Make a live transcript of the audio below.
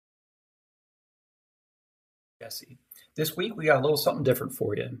Jesse. This week we got a little something different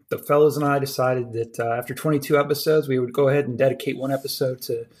for you. The fellows and I decided that after 22 episodes, we would go ahead and dedicate one episode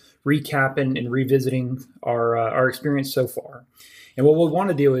to recapping and revisiting our experience so far. And what we want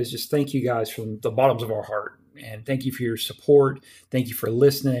to do is just thank you guys from the bottoms of our heart. And thank you for your support. Thank you for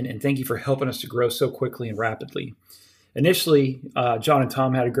listening. And thank you for helping us to grow so quickly and rapidly. Initially, John and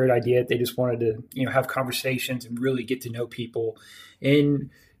Tom had a great idea. They just wanted to, have conversations and really get to know people and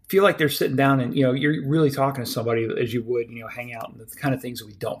feel like they're sitting down and, you're really talking to somebody as you would, hang out, and the kind of things that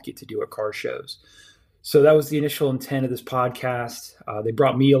we don't get to do at car shows. So that was the initial intent of this podcast. They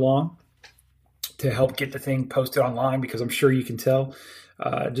brought me along to help get the thing posted online because I'm sure you can tell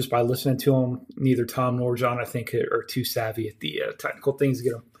just by listening to them, neither Tom nor John, I think, are too savvy at the technical things to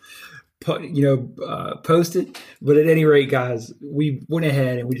get them posted. But at any rate, guys, we went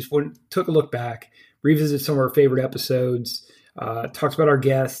ahead and we just took a look back, revisited some of our favorite episodes, talked about our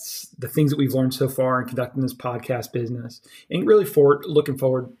guests, the things that we've learned so far in conducting this podcast business, and really looking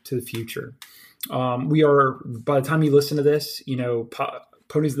forward to the future. We are, by the time you listen to this,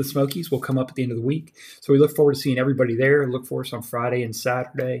 Ponies of the Smokies will come up at the end of the week. So we look forward to seeing everybody there. Look for us on Friday and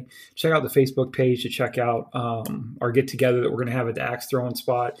Saturday. Check out the Facebook page to check out our get-together that we're going to have at the Axe Throwing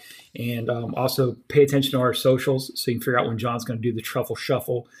Spot. And also pay attention to our socials so you can figure out when John's going to do the Truffle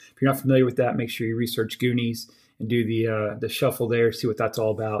Shuffle. If you're not familiar with that, make sure you research Goonies and do the shuffle there, see what that's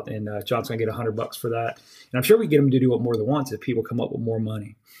all about. And John's going to get $100 for that. And I'm sure we get him to do it more than once if people come up with more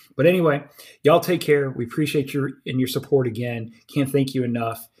money. But anyway, y'all take care. We appreciate your support again. Can't thank you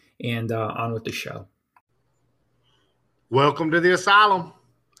enough. And on with the show. Welcome to the Asylum.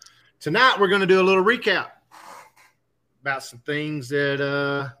 Tonight we're going to do a little recap about some things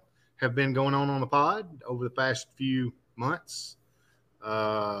that have been going on the pod over the past few months.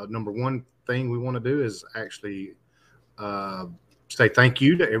 Number one thing we want to do is actually say thank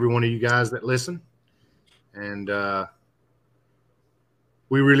you to every one of you guys that listen. And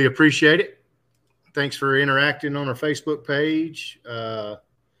we really appreciate it. Thanks for interacting on our Facebook page,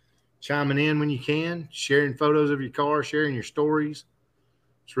 chiming in when you can, sharing photos of your car, sharing your stories.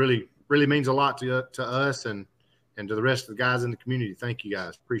 It's really means a lot to us and to the rest of the guys in the community. Thank you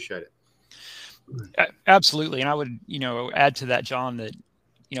guys. Appreciate it. Absolutely. And I would, add to that, John, that,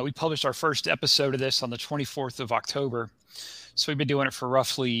 we published our first episode of this on the 24th of October. So we've been doing it for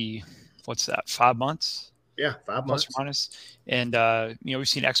roughly, 5 months? Yeah, 5 months. Plus or minus. And, we've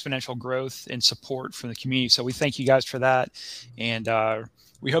seen exponential growth and support from the community. So we thank you guys for that. And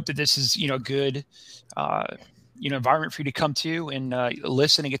we hope that this is, good, environment for you to come to and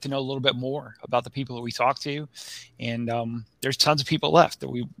listen and get to know a little bit more about the people that we talk to. And there's tons of people left that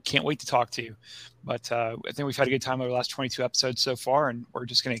we can't wait to talk to. But I think we've had a good time over the last 22 episodes so far, and we're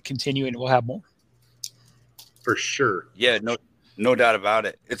just going to continue and we'll have more. For sure. Yeah, no doubt about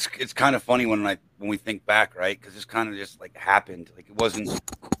it. It's kind of funny when we think back, right? Because this kind of just happened. It wasn't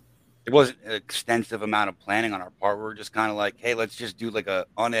an extensive amount of planning on our part. We were just kind of like, hey, let's just do a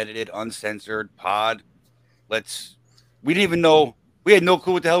unedited, uncensored pod. We didn't even know. We had no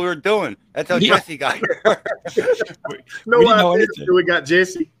clue what the hell we were doing. That's how Jesse got here. No idea until we got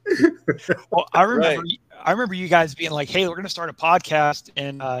Jesse. Well, I remember you guys being like, hey, we're going to start a podcast.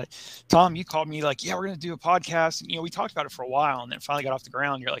 And Tom, you called me like, yeah, we're going to do a podcast. And, we talked about it for a while and then finally got off the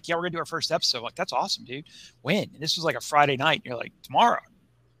ground. You're like, yeah, we're going to do our first episode. I'm like, that's awesome, dude. When? And this was a Friday night. And you're like, tomorrow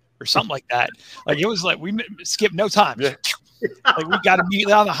or something like that. It was we skipped no time. Yeah. We got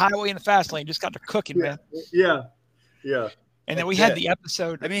immediately on the highway in the fast lane, just got to cooking, man. Yeah. Yeah. And then we had the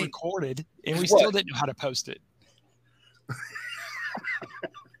episode recorded and we still didn't know how to post it.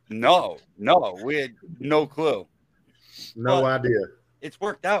 No, we had no clue. No idea. It's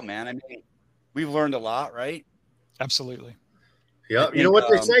worked out, man. We've learned a lot, right? Absolutely. Yeah. You know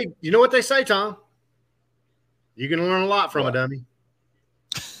what they say? You know what they say, Tom? You can learn a lot from a dummy.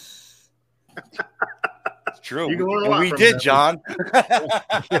 It's true. You can learn a lot we from did, John.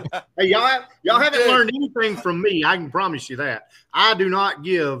 Hey, y'all haven't learned anything from me. I can promise you that. I do not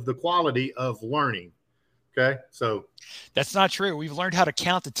give the quality of learning. Okay, so that's not true. We've learned how to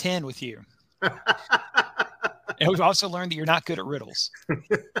count to 10 with you. And we've also learned that you're not good at riddles.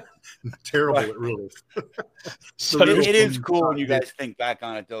 Terrible at riddles. So it is cool when you guys think back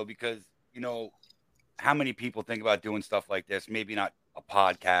on it, though, because, how many people think about doing stuff like this? Maybe not a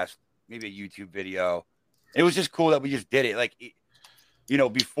podcast, maybe a YouTube video. It was just cool that we just did it.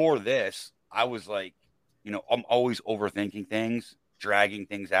 Before this, I was I'm always overthinking things, dragging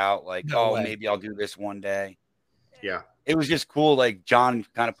things out. Maybe I'll do this one day. Yeah. It was just cool. John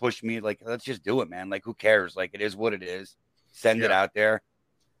kind of pushed me, let's just do it, man. Who cares? It is what it is. Send it out there.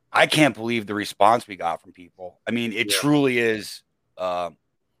 I can't believe the response we got from people. It truly is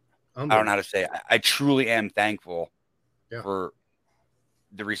I don't know how to say it. I truly am thankful for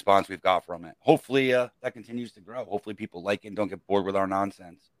the response we've got from it. Hopefully that continues to grow. Hopefully people like it and don't get bored with our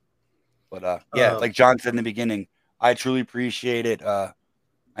nonsense. But like John said in the beginning, I truly appreciate it. I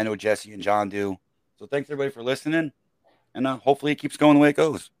know Jesse and John do. So thanks everybody for listening. And hopefully it keeps going the way it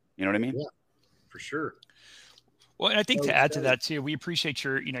goes. You know what I mean? Yeah, for sure. Well, and I think to add to that too, we appreciate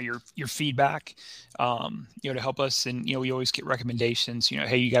your feedback, to help us. And, we always get recommendations,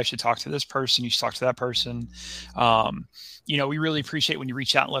 hey, you guys should talk to this person. You should talk to that person. We really appreciate when you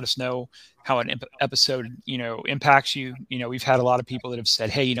reach out and let us know how an episode, impacts you. We've had a lot of people that have said,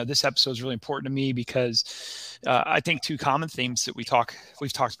 hey, this episode is really important to me because I think two common themes that we've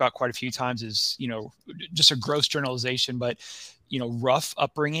talked about quite a few times is, just a gross generalization, but rough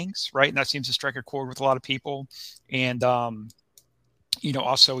upbringings, right? And that seems to strike a chord with a lot of people. And,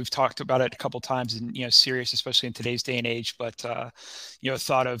 also we've talked about it a couple of times and, serious, especially in today's day and age, but,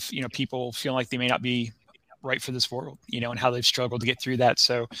 thought of, people feeling like they may not be right for this world, and how they've struggled to get through that.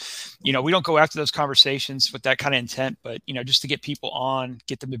 So, we don't go after those conversations with that kind of intent, but, just to get people on,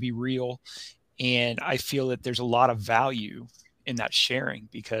 get them to be real. And I feel that there's a lot of value in that sharing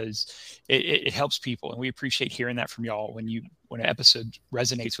because it helps people. And we appreciate hearing that from y'all when an episode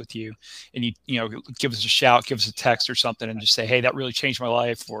resonates with you and you give us a shout, give us a text or something and just say, hey, that really changed my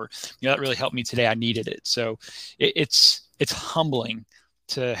life, or, that really helped me today. I needed it. So it's humbling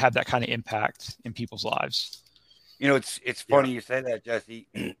to have that kind of impact in people's lives. It's funny you say that, Jesse.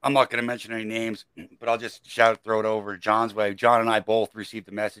 I'm not going to mention any names, but I'll just throw it over John's way. John and I both received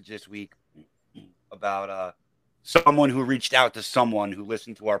a message this week about someone who reached out to someone who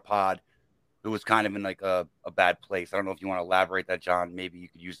listened to our pod who was kind of in like a bad place. I don't know if you want to elaborate that, John. Maybe you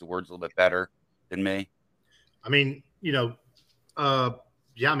could use the words a little bit better than me. I mean, the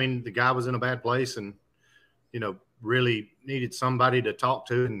guy was in a bad place and, really needed somebody to talk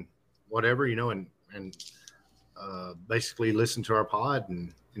to and whatever, and basically listened to our pod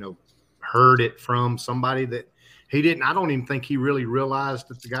and, heard it from somebody that he didn't. I don't even think he really realized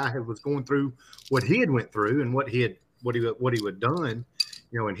that the guy was going through what he had went through and what he had done,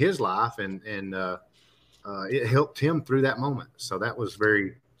 in his life, and it helped him through that moment. So that was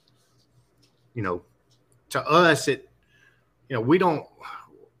very, to us,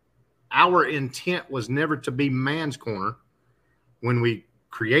 our intent was never to be man's corner when we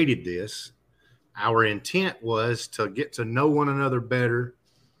created this. Our intent was to get to know one another better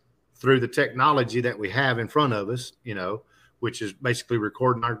through the technology that we have in front of us, which is basically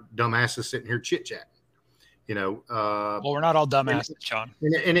recording our dumbasses sitting here chit-chatting, well, we're not all dumbasses, John.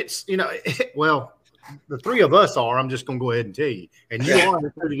 And it's, well, the three of us are, I'm just going to go ahead and tell you, and you are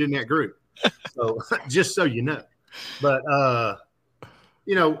included in that group. So just so you know, but,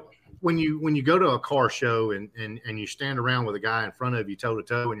 when you go to a car show and you stand around with a guy in front of you toe to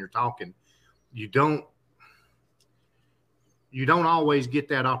toe and you're talking, you don't always get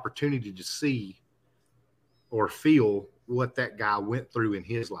that opportunity to see or feel what that guy went through in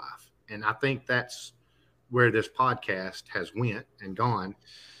his life. And I think that's where this podcast has went and gone,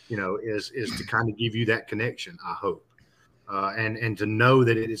 is to kind of give you that connection, I hope. And to know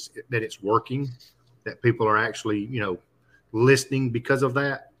that it's working, that people are actually, listening because of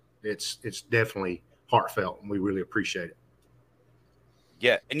that. It's definitely heartfelt, and we really appreciate it.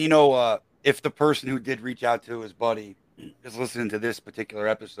 Yeah. And, if the person who did reach out to his buddy is listening to this particular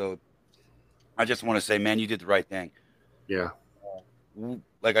episode, I just want to say, man, you did the right thing. Yeah.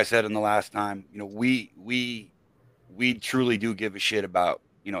 Like I said in the last time, we truly do give a shit about,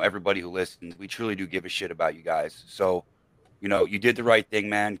 everybody who listens. We truly do give a shit about you guys. So, you did the right thing,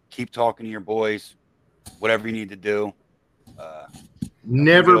 man. Keep talking to your boys, whatever you need to do.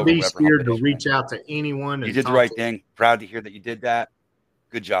 Never be scared to reach out to anyone. You did the right thing. Proud to hear that you did that.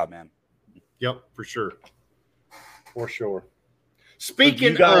 Good job, man. Yep, for sure. For sure.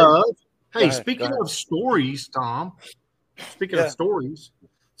 Speaking of stories, Tom, of stories,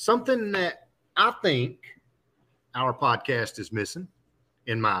 something that I think our podcast is missing,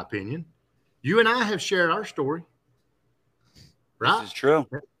 in my opinion, you and I have shared our story. Right? This is true.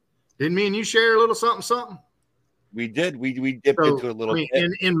 Didn't me and you share a little something? We did. We dipped into a little bit.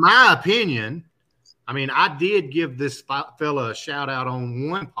 In my opinion, I did give this fella a shout out on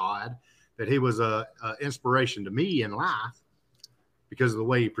one pod that he was a inspiration to me in life because of the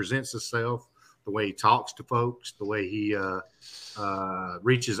way he presents himself, the way he talks to folks, the way he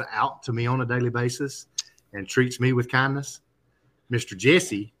reaches out to me on a daily basis and treats me with kindness. Mr.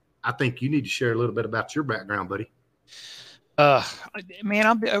 Jesse, I think you need to share a little bit about your background, buddy. Man,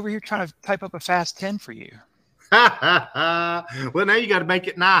 I'm over here trying to type up a fast 10 for you. Well, now you got to make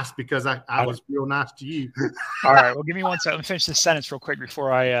it nice because I was real nice to you. All right. Well, give me one second. Let me finish this sentence real quick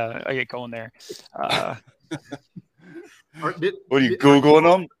before I get going there. What are you Googling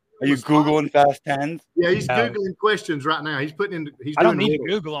them? Are you Googling Fast 10s? Yeah, he's Googling questions right now. He's putting in. I don't need to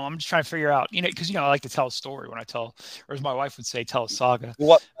Google them. I'm just trying to figure out, because I like to tell a story when I tell, or as my wife would say, tell a saga.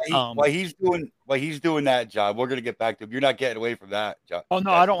 While he's doing that, John, we're gonna get back to him. You're not getting away from that, John. Oh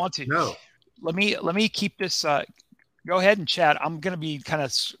no, I don't want to. No. Let me keep this. Go ahead and chat. I'm gonna be kind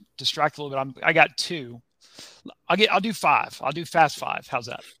of distracted a little bit. I got 2. I'll do 5. I'll do fast 5. How's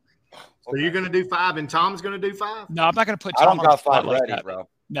that? So you're gonna do 5, and Tom's gonna do 5? No, I'm not gonna put Tom. I don't got 5 like ready, that. bro.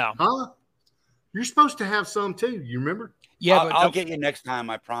 No. Huh? You're supposed to have some too. You remember? Yeah, I'll get you next time.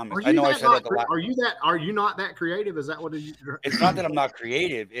 I promise. I know I said that the last. Are you not that creative? Is that what it is? It's not that I'm not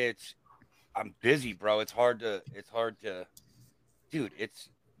creative. I'm busy, bro. It's hard to. Dude,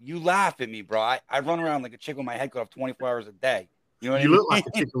 you laugh at me, bro. I run around like a chick with my head cut off 24 hours a day. You know what I mean? You look like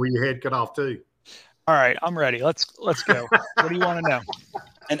a chick with your head cut off too. All right, I'm ready. Let's go. What do you want to know?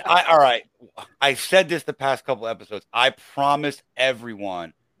 And all right. I said this the past couple episodes. I promise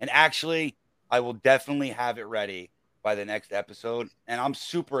everyone, and actually, I will definitely have it ready by the next episode. And I'm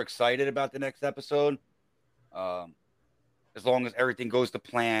super excited about the next episode. As long as everything goes to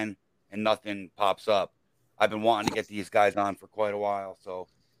plan and nothing pops up. I've been wanting to get these guys on for quite a while. So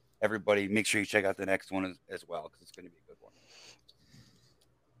everybody, make sure you check out the next one as well, because it's going to be a good one.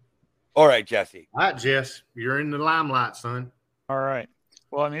 All right, Jesse. All right, Jess. You're in the limelight, son. All right.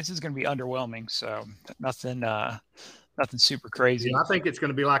 Well, I mean, this is going to be underwhelming, so nothing super crazy. Yeah, I think it's going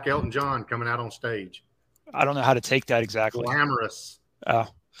to be like Elton John coming out on stage. I don't know how to take that exactly. Glamorous. Oh.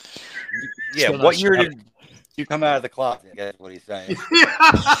 Yeah, what year did you come out of the closet? That's what he's saying.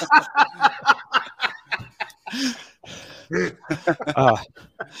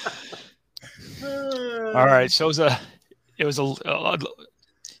 All right. So it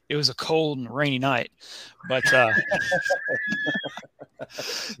was a cold and rainy night, but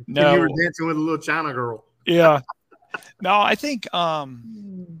no. You were dancing with a little China girl. Yeah. No, I think,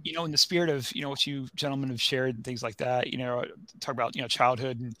 in the spirit of, what you gentlemen have shared and things like that, talk about,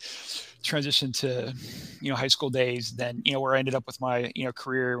 childhood and transition to, high school days, then, where I ended up with my,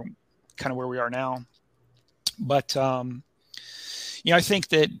 career, kind of where we are now. But, I think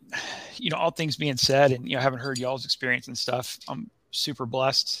that, all things being said and, having heard y'all's experience and stuff, I'm super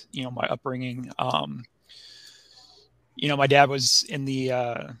blessed, my upbringing. My dad was in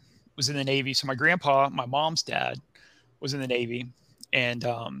the Navy. So my grandpa, my mom's dad, was in the Navy, and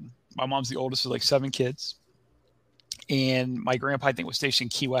my mom's the oldest of like 7 kids. And my grandpa, I think, was stationed in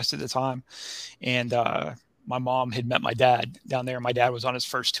Key West at the time. And my mom had met my dad down there. My dad was on his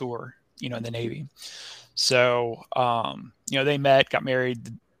first tour, in the Navy. So, they met, got married,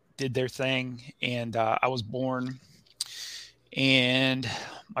 did their thing. And I was born, and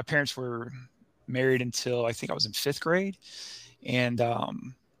my parents were married until I think I was in 5th grade. And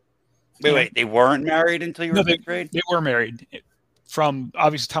wait, they weren't married until you were in 5th grade? They were married from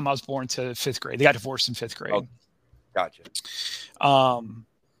obviously the time I was born to 5th grade. They got divorced in 5th grade. Oh, gotcha. And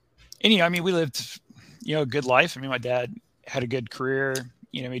we lived, a good life. My dad had a good career,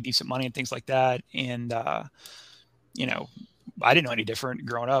 made decent money and things like that. And, I didn't know any different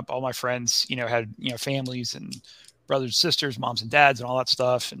growing up. All my friends, had, families and brothers and sisters, moms and dads and all that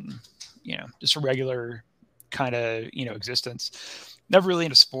stuff. And, just a regular kind of, existence. Never really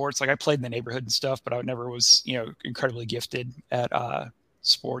into sports. Like I played in the neighborhood and stuff, but I never was, incredibly gifted at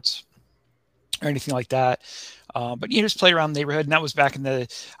sports or anything like that. But just played around the neighborhood. And that was back in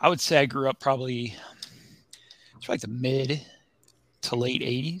I would say I grew up probably it's like the mid to late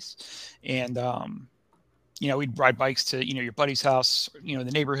 80s. And, we'd ride bikes to, your buddy's house, the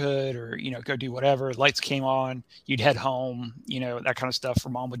neighborhood, or, go do whatever. Lights came on, you'd head home, that kind of stuff.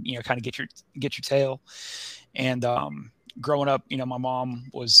 Mom would, kind of get your tail. And, growing up, my mom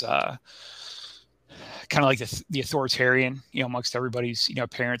was kind of like the authoritarian, amongst everybody's,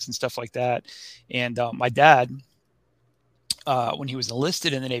 parents and stuff like that. And my dad, when he was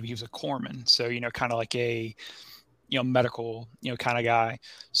enlisted in the Navy, he was a corpsman. So, kind of like a, medical, kind of guy.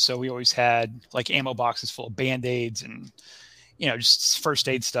 So we always had like ammo boxes full of Band-Aids and, just first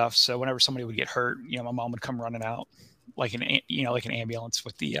aid stuff. So whenever somebody would get hurt, my mom would come running out like an ambulance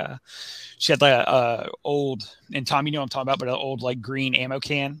with the, she had like a old, and Tom, what I'm talking about, but an old like green ammo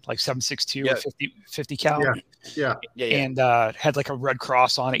can, like 7.62 or 50 cal. Yeah. And had like a red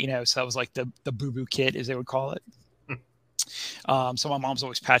cross on it, so that was like the boo-boo kit, as they would call it. So my mom's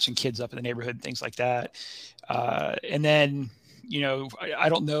always patching kids up in the neighborhood and things like that. And then, I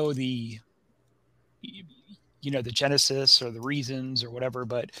don't know the genesis or the reasons or whatever,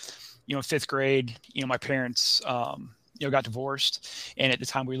 but, fifth grade, my parents, got divorced. And at the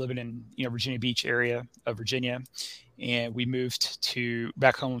time we were living in, Virginia Beach area of Virginia. And we moved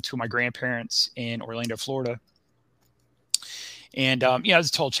back home to my grandparents in Orlando, Florida. And, it was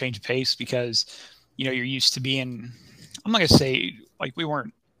a total change of pace because, you're used to being, I'm not going to say like we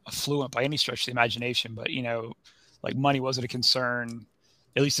weren't affluent by any stretch of the imagination, but, like money wasn't a concern,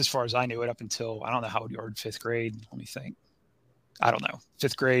 at least as far as I knew it up until, I don't know how old you were in fifth grade. Let me think. I don't know,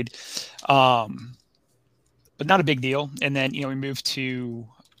 fifth grade. But not a big deal. And then, we moved to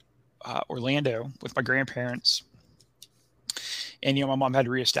Orlando with my grandparents. And, my mom had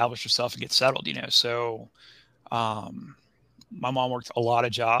to reestablish herself and get settled, So my mom worked a lot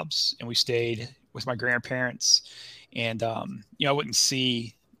of jobs and we stayed with my grandparents. And,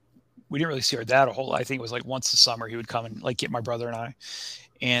 we didn't really see our dad a whole lot. I think it was like once a summer he would come and like get my brother and I.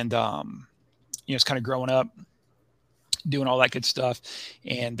 And, it's kind of growing up, doing all that good stuff.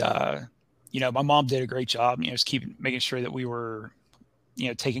 And, my mom did a great job, just making sure that we were,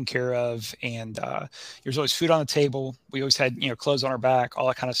 taken care of. And there's always food on the table. We always had, clothes on our back, all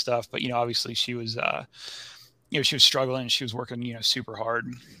that kind of stuff. But, obviously she was, she was struggling. She was working, super hard.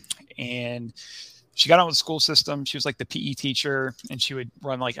 And she got on with the school system. She was like the PE teacher and she would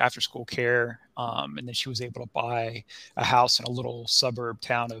run like after school care. And then she was able to buy a house in a little suburb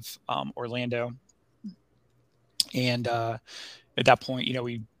town of Orlando. And at that point,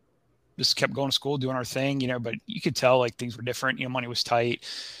 we just kept going to school, doing our thing, but you could tell like things were different. Money was tight,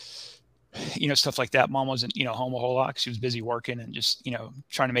 stuff like that. Mom wasn't, home a whole lot 'cause she was busy working and just,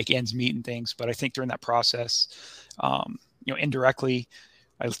 trying to make ends meet and things. But I think during that process, indirectly,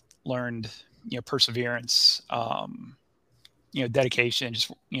 I learned, perseverance, dedication,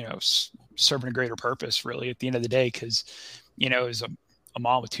 just, serving a greater purpose really at the end of the day. 'Cause, as a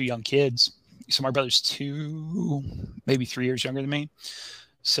mom with two young kids, so my brother's 2, maybe 3 years younger than me.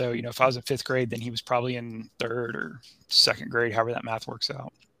 So, if I was in fifth grade, then he was probably in third or second grade, however that math works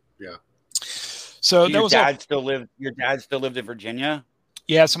out. Yeah. So your dad still lived in Virginia?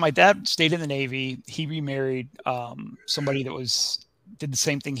 Yeah. So my dad stayed in the Navy. He remarried somebody that did the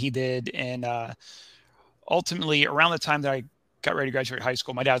same thing he did. And ultimately around the time that I got ready to graduate high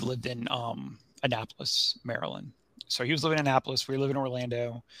school, my dad lived in Annapolis, Maryland. So he was living in Annapolis. We were living in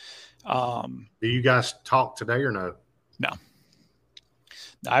Orlando. Do you guys talk today or no? No,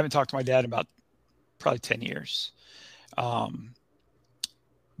 I haven't talked to my dad in about probably 10 years.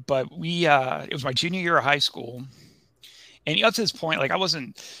 But it was my junior year of high school. And up to this point, like I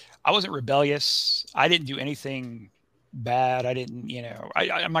wasn't rebellious. I didn't do anything bad. I didn't,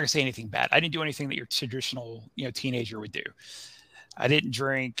 I'm not gonna say anything bad. I didn't do anything that your traditional, teenager would do. I didn't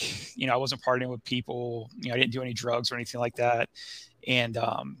drink, I wasn't partying with people, I didn't do any drugs or anything like that. And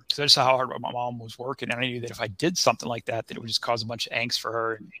because I just saw how hard my mom was working, and I knew that if I did something like that, that it would just cause a bunch of angst for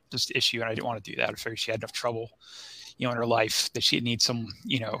her and just issue. And I didn't want to do that. I figured she had enough trouble, in her life that she'd need some,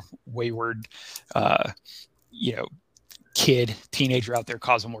 wayward, teenager out there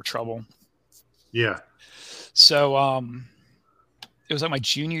causing more trouble. Yeah. So it was like my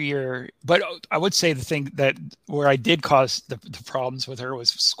junior year, but I would say the thing that where I did cause the problems with her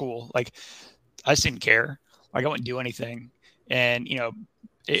was school. Like I just didn't care. Like I wouldn't do anything. And, so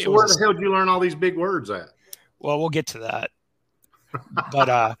where the hell did you learn all these big words at? Well, we'll get to that.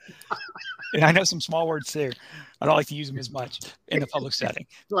 But, and I know some small words too. I don't like to use them as much in the public setting.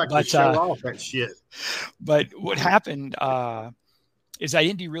 But show off that shit. But what happened is I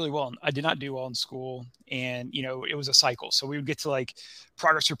didn't do really well. I did not do well in school. And, it was a cycle. So we would get to like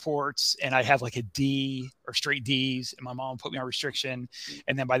progress reports and I'd have like a D or straight D's and my mom would put me on restriction.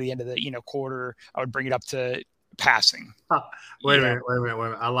 And then by the end of the, quarter, I would bring it up to passing. Wait a minute.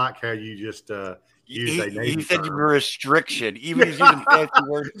 I like how you just used a Navy he said term. You were restriction. Even he's using fancy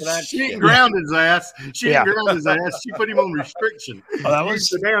words for that. She didn't ground his ass. She put him on restriction. Oh, that was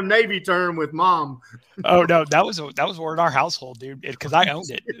the damn Navy term with mom. Oh no, that was word in our household, dude. Because I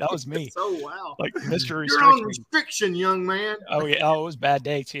owned it. That was me. Oh wow, like Mr. Restriction. You're on restriction, young man. Oh yeah. Oh, it was a bad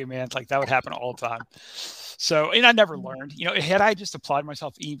day too, man. It's like that would happen all the time. So, and I never learned, had I just applied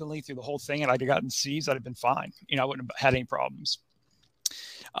myself evenly through the whole thing and I'd have gotten C's, I'd have been fine. I wouldn't have had any problems.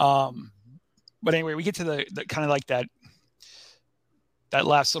 But anyway, we get to the kind of like that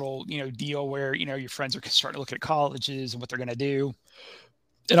last little, deal where, your friends are starting to look at colleges and what they're going to do.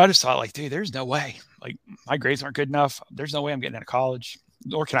 And I just thought like, dude, there's no way, like my grades aren't good enough. There's no way I'm getting into college,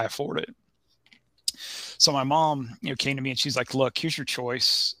 nor can I afford it. So my mom, came to me and she's like, look, here's your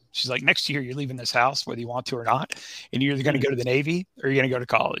choice. She's like, next year you're leaving this house, whether you want to or not. And you're either going to go to the Navy or you're going to go to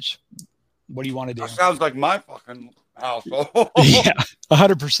college. What do you want to do? That sounds like my fucking household. Yeah,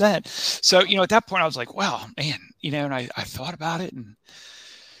 100%. So, at that point I was like, wow, man, and I thought about it and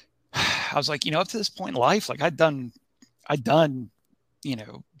I was like, up to this point in life, like I'd done, I'd been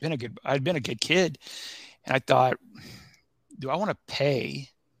a good kid. And I thought, do I want to pay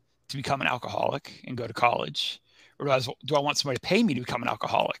to become an alcoholic and go to college? Or do I want somebody to pay me to become an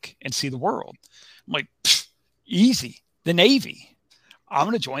alcoholic and see the world? I'm like, easy, the Navy. I'm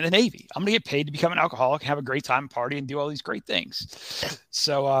going to join the Navy. I'm going to get paid to become an alcoholic, have a great time, party, and do all these great things.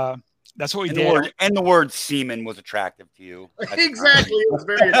 So that's what we did. The word semen was attractive to you. Exactly. It was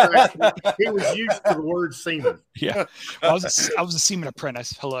very attractive. He was used to the word semen. Yeah. Well, I was a semen apprentice.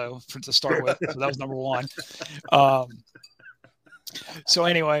 To start with. So that was number one. So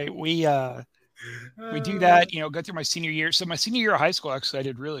anyway, we do that, go through my senior year. So my senior year of high school, actually, I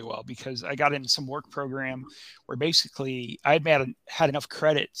did really well because I got into some work program where basically I had enough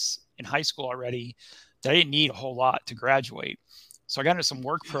credits in high school already that I didn't need a whole lot to graduate. So I got into some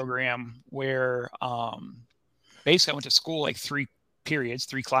work program where basically I went to school like 3 periods,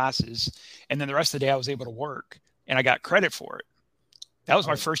 3 classes, and then the rest of the day I was able to work and I got credit for it. That was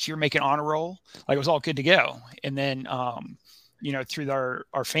my first year making honor roll. Like it was all good to go. And then, through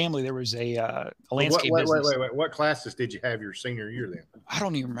our family, there was a landscape business. Wait. What classes did you have your senior year then? I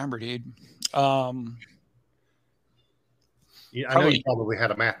don't even remember, dude. I know you probably had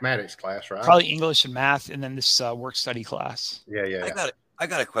a mathematics class, right? Probably English and math, and then this work study class. Yeah. I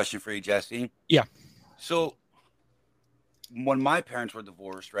got a question for you, Jesse. Yeah. So when my parents were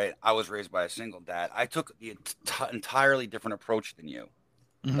divorced, right, I was raised by a single dad. I took the entirely different approach than you.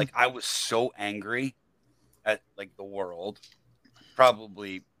 Mm-hmm. Like I was so angry at like the world,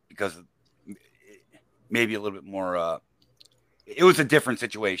 probably because of maybe a little bit more. It was a different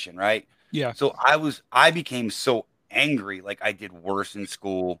situation, right? Yeah. So I became so angry, like I did worse in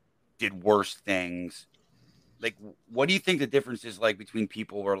school, did worse things. Like, what do you think the difference is like between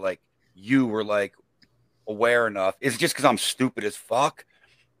people where like you were like aware enough? Is it just because I'm stupid as fuck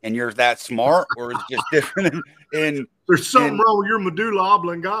and you're that smart, or is it just different there's something wrong with your medulla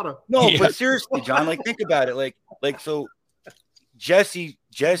oblongata? No, yeah. But seriously, John, like think about it. Like so Jesse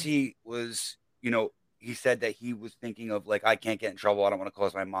was, he said that he was thinking of like, I can't get in trouble. I don't want to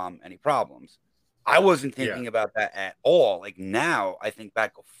cause my mom any problems. I wasn't thinking about that at all. Like now I think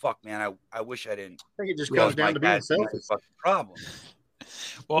back, oh fuck, man, I wish I didn't. I think it just comes down to being selfish. Problem.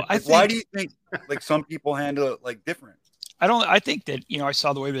 Well, why do you think like some people handle it like different? I think that, I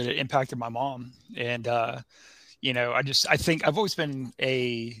saw the way that it impacted my mom. And, I think I've always been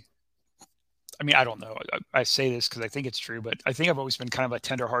I don't know. I say this because I think it's true, but I think I've always been kind of a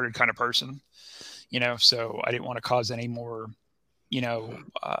tenderhearted kind of person, so I didn't want to cause any more,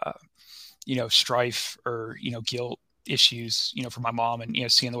 strife or, guilt issues, for my mom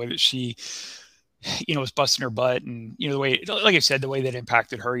and, seeing the way that she, was busting her butt and, the way, like I said, the way that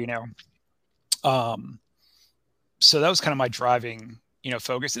impacted her, so that was kind of my driving,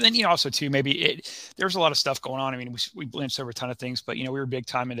 focus. And then, also too, maybe there's a lot of stuff going on. I mean, we glanced over a ton of things, but, we were big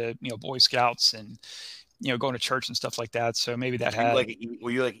time into, Boy Scouts and, going to church and stuff like that. So maybe that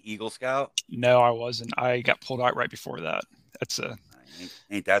were you like an Eagle Scout? No, I wasn't. I got pulled out right before that.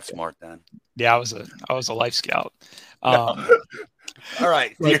 Ain't that smart then? Yeah, I was a Life Scout. All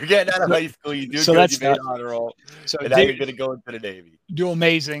right, so you're getting out of high school. You do so good. You made honor roll. So now you're going to go into the Navy. Do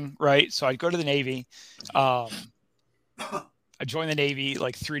amazing, right? So I'd go to the Navy. I joined the Navy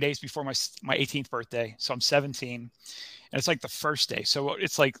like 3 days before my 18th birthday. So I'm 17, and it's like the first day. So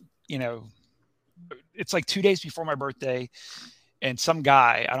it's like, it's like 2 days before my birthday, and some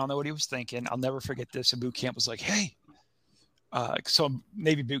guy, I don't know what he was thinking. I'll never forget this. A boot camp was like, hey. So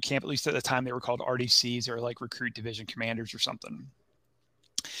Navy boot camp, at least at the time, they were called RDCs, or like recruit division commanders or something.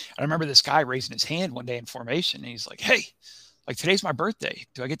 I remember this guy raising his hand one day in formation, and he's like, hey, like today's my birthday.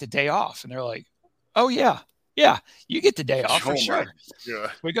 Do I get the day off? And they're like, oh yeah, you get the day off for sure.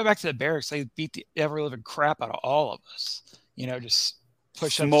 Yeah. We go back to the barracks. They beat the ever living crap out of all of us, just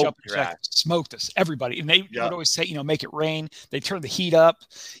push up, jump, smoked us, everybody. And they would always say, make it rain. They turn the heat up,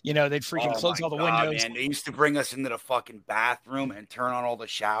 they'd freaking close all the windows. Man. They used to bring us into the fucking bathroom and turn on all the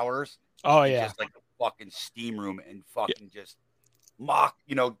showers. Oh yeah. Just like the fucking steam room and fucking just mock,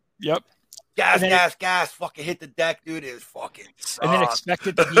 Yep. Gas, fucking hit the deck, dude. It was fucking sucked. And then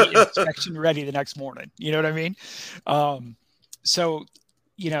expected to be inspection ready the next morning. You know what I mean? So,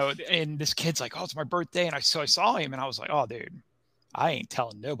 and this kid's like, oh, it's my birthday. And I saw him and I was like, oh, dude, I ain't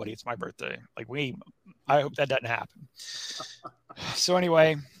telling nobody it's my birthday. Like I hope that doesn't happen. So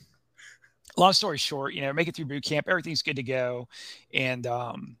anyway, long story short, make it through boot camp. Everything's good to go. And,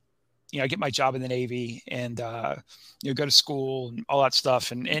 I get my job in the Navy and, go to school and all that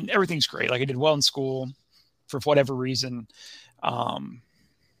stuff. And everything's great. Like I did well in school for whatever reason.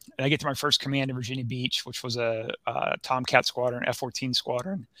 And I get to my first command in Virginia Beach, which was a Tomcat squadron, F-14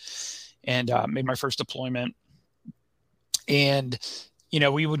 squadron, and made my first deployment. And,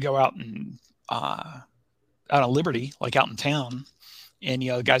 we would go out and out on Liberty, like out in town, and,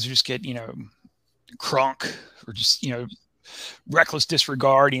 the guys would just get, crunk or just, reckless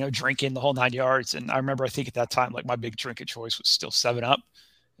disregard, drinking the whole 9 yards. And I remember, I think at that time, like my big drink of choice was still 7-Up.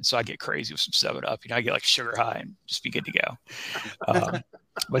 And so I get crazy with some 7-Up, I get like sugar high and just be good to go.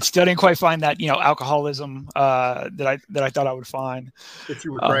 But still didn't quite find that, alcoholism that I thought I would find. That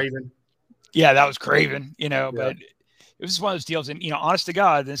you were craving. Yeah, that was craving, but it was just one of those deals. And, honest to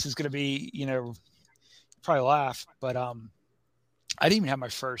God, this is going to be, probably laugh, but I didn't even have my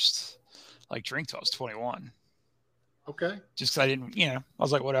first drink till I was 21. Okay. Just because I didn't, I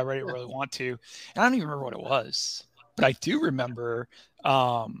was like, whatever, I didn't really want to. And I don't even remember what it was, but I do remember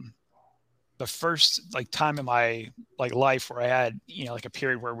the first time in my life where I had, a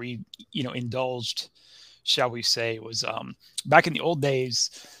period where we, indulged, shall we say, was back in the old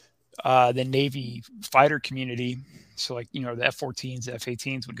days, the Navy fighter community. So the F-14s, the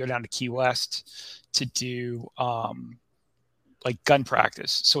F-18s would go down to Key West to do gun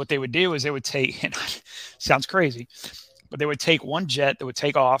practice. So what they would do is they would take, and sounds crazy, but they would take one jet that would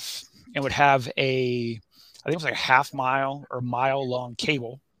take off and would have I think it was like a half-mile or mile-long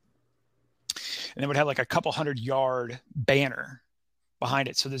cable. And they would have a couple 100-yard banner behind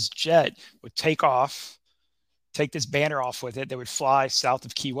it. So this jet would take off, take this banner off with it. They would fly south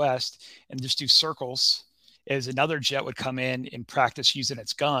of Key West and just do circles as another jet would come in and practice using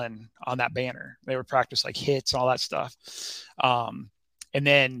its gun on that banner. They would practice hits and all that stuff. And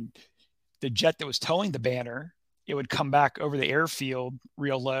then the jet that was towing the banner, it would come back over the airfield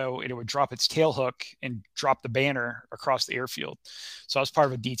real low and it would drop its tail hook and drop the banner across the airfield. So I was part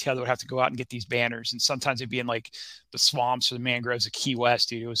of a detail that would have to go out and get these banners. And sometimes it'd be in the swamps or the mangroves of Key West,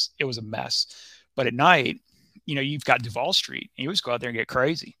 dude. It was a mess. But at night, you've got Duval Street and you just go out there and get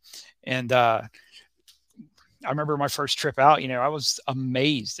crazy. And, I remember my first trip out, I was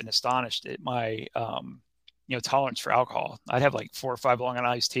amazed and astonished at my, tolerance for alcohol. I'd have 4 or 5 Long Island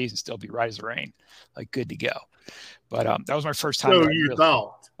iced teas and still be right as rain, good to go. But that was my first time. So you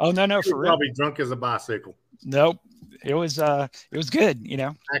thought? Oh, no, for real. Probably drunk as a bicycle. Nope. It was good,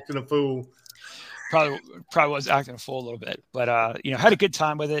 Acting a fool. Probably was acting a fool a little bit, but, had a good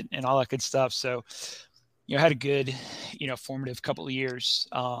time with it and all that good stuff. So, had a good, formative couple of years,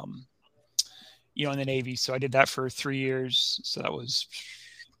 in the Navy. So I did that for 3 years. So that was,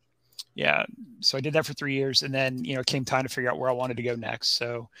 so I did that for 3 years. And then, it came time to figure out where I wanted to go next.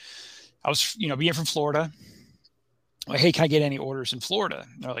 So I was, being from Florida, like, hey, can I get any orders in Florida?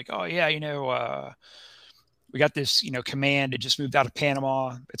 And they're like, oh yeah, we got this, command. It just moved out of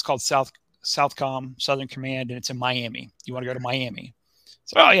Panama. It's called Southcom, Southern Command, and it's in Miami. You want to go to Miami?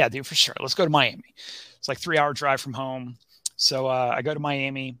 So, oh yeah, dude, for sure. Let's go to Miami. It's 3-hour drive from home. So I go to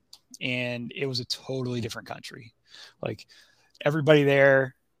Miami. And it was a totally different country. Everybody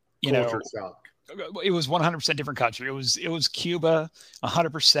there, Culture shock. It was 100% different country. It was Cuba,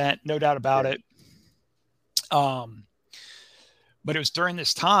 100%, no doubt about it. But it was during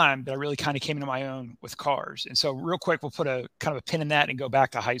this time that I really kind of came into my own with cars. And so real quick, we'll put a kind of a pin in that and go back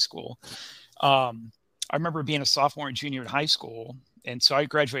to high school. I remember being a sophomore and junior in high school. And so I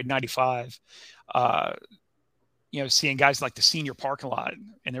graduated in 95. Seeing guys the senior parking lot,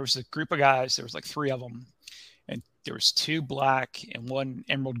 and there was a group of guys, there was 3 of them, and there was 2 black and 1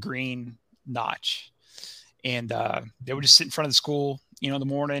 emerald green notch. And they would just sit in front of the school, in the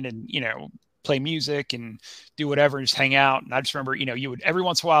morning and, play music and do whatever and just hang out. And I just remember, you would every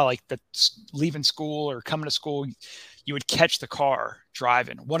once in a while, leaving school or coming to school, you would catch the car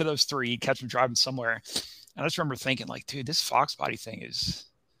driving. One of those 3, you'd catch them driving somewhere. And I just remember thinking this Fox body thing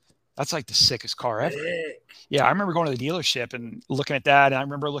that's the sickest car ever. Yeah, I remember going to the dealership and looking at that. And I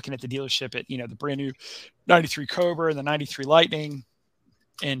remember looking at the dealership at, the brand new 93 Cobra and the 93 Lightning.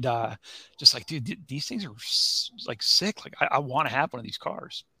 And just dude, these things are sick. I want to have one of these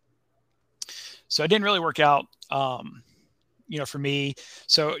cars. So it didn't really work out, for me.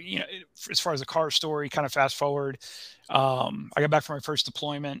 So, as far as the car story, kind of fast forward, I got back from my first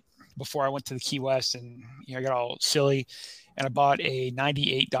deployment before I went to the Key West and, I got all silly. And I bought a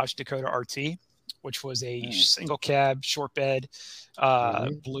 98 Dodge Dakota RT, which was a single cab, short bed,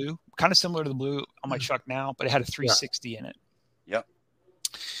 blue, kind of similar to the blue on my truck now, but it had a 360 in it. Yep.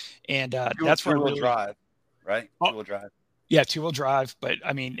 And that's where I really drive, right? Two-wheel drive. Yeah, 2-wheel drive. But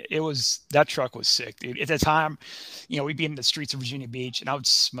I mean, that truck was sick, dude. At the time, we'd be in the streets of Virginia Beach and I would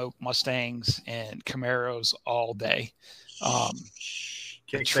smoke Mustangs and Camaros all day.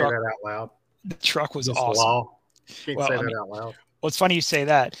 Can't say that out loud. The truck was Just awesome. Can't say that out loud. Well, it's funny you say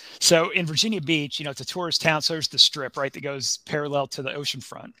that. So in Virginia Beach, you know, it's a tourist town. So there's the strip, right, that goes parallel to the ocean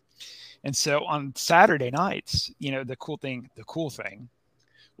front. And so on Saturday nights, you know, the cool thing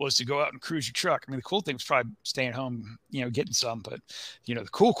was to go out and cruise your truck. I mean, the cool thing was probably staying home, you know, getting some, but you know, the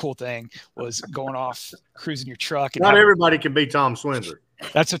cool thing was going off, cruising your truck. And not everybody can be Tom Swindler.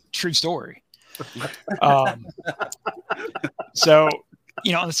 That's a true story. So,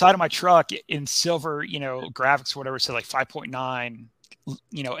 you know, on the side of my truck in silver, you know, graphics or whatever, said like 5.9,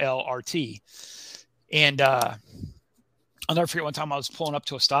 you know, LRT. And I'll never forget one time I was pulling up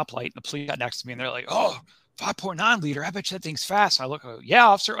to a stoplight and the police got next to me and they're like, "Oh, 5.9 liter. I bet you that thing's fast." And I look, "Yeah,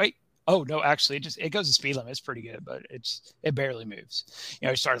 officer." Wait. Oh no, actually it goes the speed limit. It's pretty good, but it barely moves. You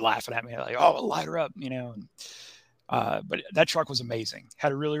know, he started laughing at me like, "Oh, light her up," you know. But that truck was amazing.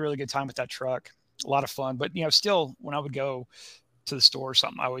 Had a really, really good time with that truck. A lot of fun. But, you know, still when I would go to the store or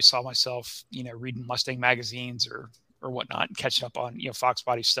something, I always saw myself, you know, reading Mustang magazines or whatnot and catching up on, you know, Fox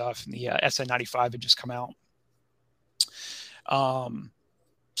Body stuff. And the SN95 had just come out.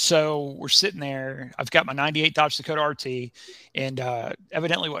 So we're sitting there. I've got my 98 Dodge Dakota RT, and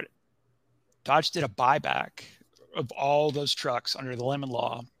evidently what Dodge did a buyback of all those trucks under the Lemon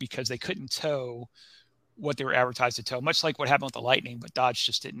Law because they couldn't tow what they were advertised to tow, much like what happened with the Lightning, but Dodge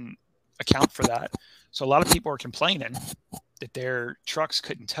just didn't account for that. So a lot of people are complaining that their trucks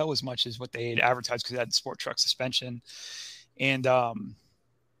couldn't tow as much as what they had advertised because they had sport truck suspension. And, you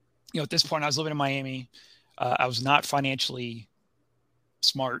know, at this point I was living in Miami. I was not financially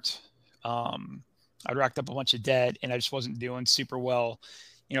smart. I'd racked up a bunch of debt and I just wasn't doing super well,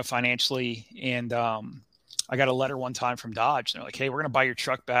 you know, financially. And, I got a letter one time from Dodge. They're like, "Hey, we're going to buy your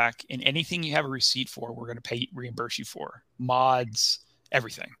truck back, and anything you have a receipt for, we're going to reimburse you for mods,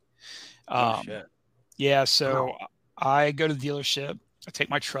 everything." Shit. Yeah. So I go to the dealership, I take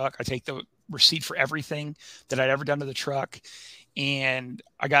my truck, I take the receipt for everything that I'd ever done to the truck. And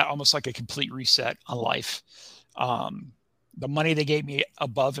I got almost like a complete reset on life. The money they gave me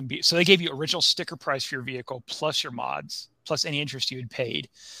above and so they gave you original sticker price for your vehicle, plus your mods, plus any interest you had paid.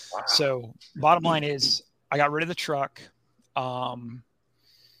 Wow. So bottom line is I got rid of the truck. And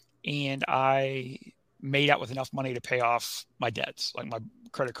I made out with enough money to pay off my debts, like my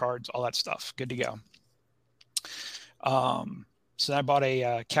credit cards, all that stuff. Good to go. So then I bought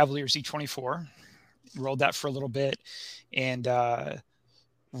a Cavalier Z24, rolled that for a little bit. And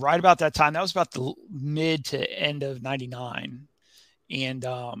right about that time, that was about the mid to end of 99. And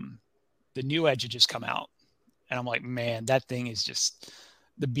the new Edge had just come out. And I'm like, man, that thing is just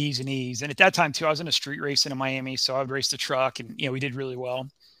the B's and E's. And at that time, too, I was in a street racing in Miami. So I would race the truck and, you know, we did really well.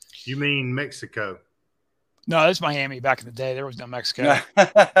 You mean Mexico? No, that's Miami back in the day. There was no Mexico.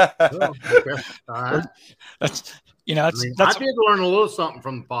 Oh, okay. All right. That's, you know, that's, I did learn a little something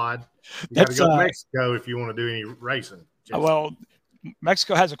from the pod. You got to go to Mexico if you want to do any racing. Well,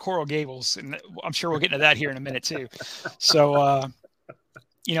 Mexico has a Coral Gables, and I'm sure we'll get into that here in a minute too. So,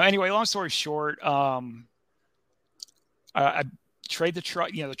 you know, anyway, long story short, I trade the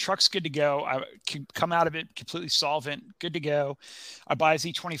truck. You know, the truck's good to go. I can come out of it completely solvent, good to go. I buy a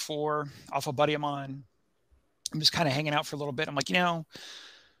Z24 off a buddy of mine. I'm just kind of hanging out for a little bit. I'm like, you know,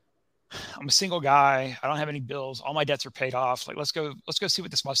 I'm a single guy. I don't have any bills. All my debts are paid off. Like, let's go see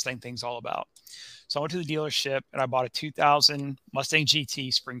what this Mustang thing's all about. So I went to the dealership and I bought a 2000 Mustang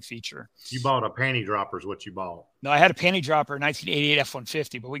GT spring feature. You bought a panty dropper is what you bought. No, I had a panty dropper, 1988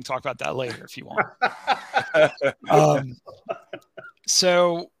 F-150, but we can talk about that later if you want.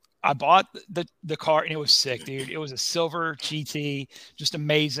 So I bought the car and it was sick, dude. It was a silver GT, just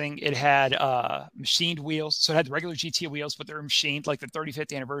amazing. It had machined wheels. So it had the regular GT wheels, but they were machined. Like the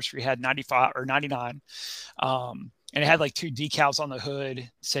 35th anniversary had 95 or 99. And it had like 2 decals on the hood,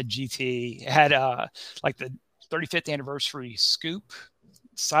 said GT. It had like the 35th anniversary scoop,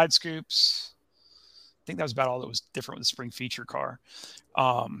 side scoops. I think that was about all that was different with the spring feature car.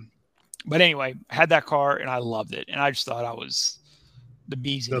 But anyway, I had that car and I loved it. And I just thought I was the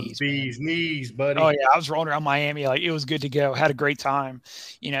bee's knees. The bee's knees, buddy. Oh yeah, I was rolling around Miami like it was good to go. Had a great time.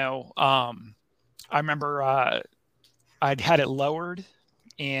 You know, I remember I'd had it lowered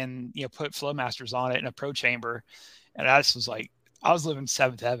and, you know, put Flowmasters on it in a pro chamber. And I just was like, I was living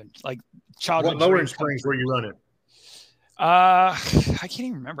seventh heaven. Like childhood. What lowering springs were you running? I can't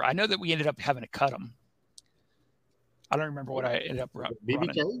even remember. I know that we ended up having to cut them. I don't remember what I ended up running.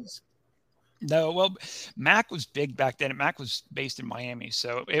 BBKs? No, well, Mac was big back then. Mac was based in Miami,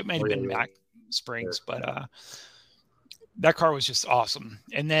 so it may have been Mac Springs, but that car was just awesome.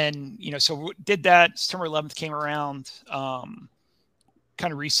 And then, you know, so did that. September 11th came around,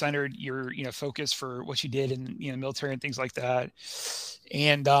 kind of recentered your, you know, focus for what you did in, you know, the military and things like that.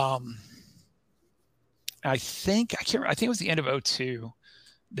 And I think it was the end of 2002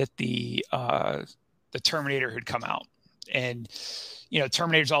 that the Terminator had come out, and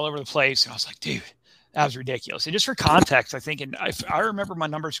Terminators all over the place. And I was like, dude, that was ridiculous. And just for context, I think, and if I remember my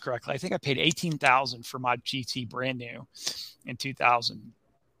numbers correctly, I think I paid $18,000 for my GT brand new in 2000.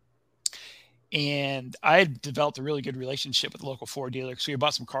 And I had developed a really good relationship with the local Ford dealer because we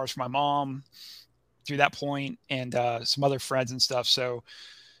bought some cars for my mom through that point, and some other friends and stuff. So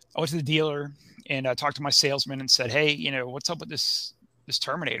I went to the dealer and talked to my salesman and said, hey, what's up with this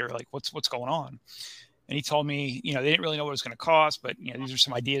Terminator? Like, what's going on? And he told me, they didn't really know what it was going to cost, but these are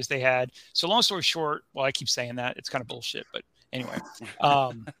some ideas they had. So long story short, well, I keep saying that, it's kind of bullshit, but anyway,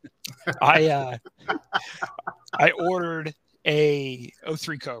 I ordered a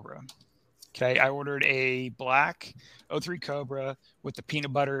 03 Cobra. Okay. I ordered a black 03 Cobra with the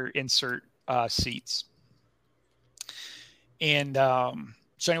peanut butter insert seats. And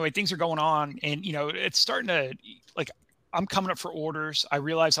so anyway, things are going on, and it's starting to, like, I'm coming up for orders. I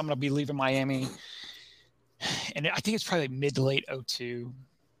realize I'm going to be leaving Miami, and I think it's probably mid to late 2002,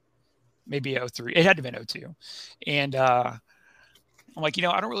 maybe 2003. It had to have been 2002. And I'm like,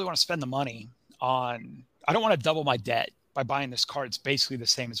 I don't really want to spend the money on, I don't want to double my debt by buying this car. It's basically the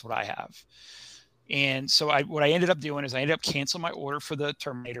same as what I have. And so what I ended up doing is I ended up canceling my order for the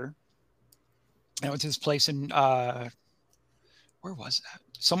Terminator. I went to this place in, where was that?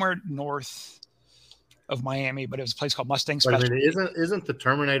 Somewhere north of Miami, but it was a place called Mustang Special. Wait a minute, isn't the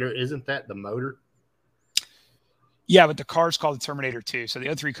Terminator, isn't that the motor? Yeah, but the car's called the Terminator 2. So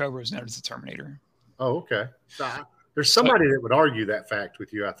the 03 Cobra is known as the Terminator. Oh, okay. So there's somebody that would argue that fact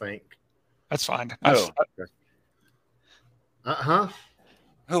with you, I think. That's fine. Oh. Uh-huh.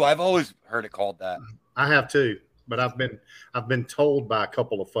 Who? I've always heard it called that. I have too, but I've been told by a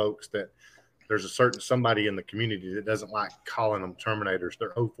couple of folks that there's a certain somebody in the community that doesn't like calling them Terminators.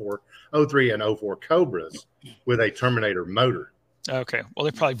 They're 03 and 04 Cobras with a Terminator motor. Okay. Well,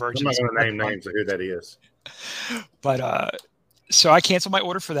 they're probably virgins. I'm not going to name names of who that is. But so I canceled my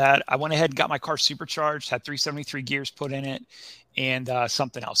order for that. I went ahead and got my car supercharged, had 373 gears put in it, and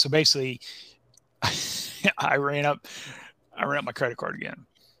something else. So basically, I ran up my credit card again.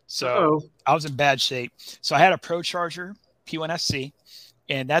 So I was in bad shape. So I had a Pro Charger P1SC,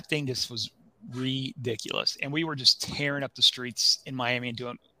 and that thing just was ridiculous. And we were just tearing up the streets in Miami and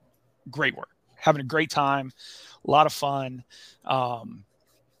doing great work, having a great time, a lot of fun.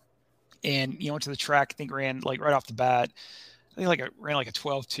 And went to the track. I think ran like right off the bat. I think ran like a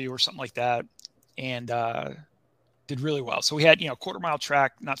 12.2 or something like that, and did really well. So we had quarter-mile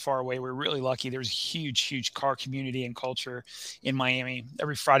track not far away. We were really lucky. There's a huge car community and culture in Miami.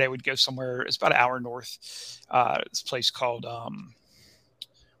 Every Friday we'd go somewhere. It's about an hour north. This place called what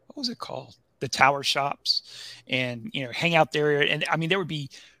was it called? The Tower Shops, and hang out there. And I mean, there would be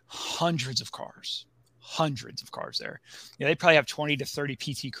hundreds of cars there. They'd probably have 20 to 30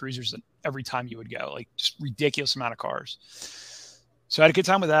 PT Cruisers every time you would go, like just ridiculous amount of cars. So I had a good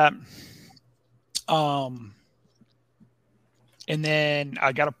time with that. And then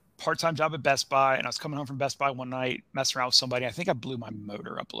I got a part-time job at Best Buy, and I was coming home from Best Buy one night, messing around with somebody. I think I blew my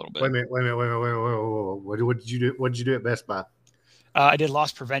motor up a little bit. Wait a minute. What did you do? What did you do at Best Buy? I did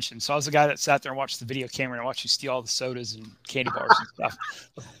loss prevention. So I was the guy that sat there and watched the video camera and watched you steal all the sodas and candy bars and stuff.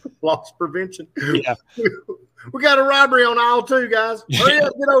 Loss prevention. Yeah. We got a robbery on aisle 2, guys. Hurry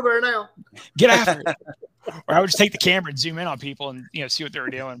up, get over here now. Get after it. Or I would just take the camera and zoom in on people and see what they were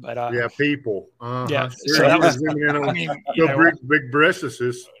doing. But yeah, people. Yeah. So that was zooming in on big breasts.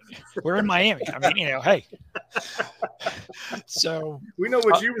 We're in Miami. I mean, hey. So we know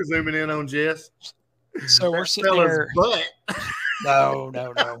what you were zooming in on, Jess. So we're sitting there. Butt. No.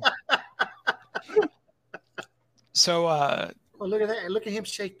 So look at that. Look at him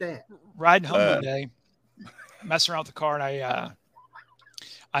shake that. Riding home one day, messing around with the car, and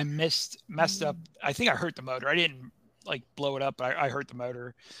I messed up. I think I hurt the motor. I didn't blow it up, but I hurt the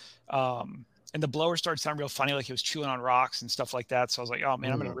motor. And the blower started sounding real funny, like it was chewing on rocks and stuff like that. So I was like, oh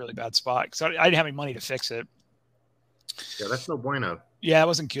man, I'm in a really bad spot because I didn't have any money to fix it. Yeah, that's no bueno. Yeah, it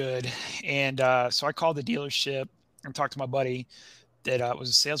wasn't good. And so I called the dealership and talked to my buddy that was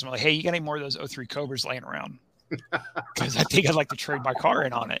a salesman. Like, hey, you got any more of those 03 Cobras laying around? Because I think I'd like to trade my car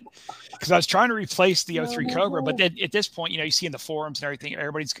in on it. Because I was trying to replace the 03 Cobra, but then at this point, you see in the forums and everything,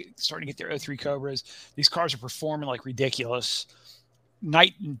 everybody's starting to get their 03 Cobras. These cars are performing like ridiculous,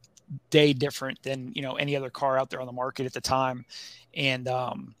 night and day different than any other car out there on the market at the time, and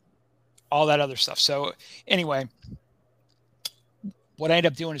all that other stuff. So anyway, what I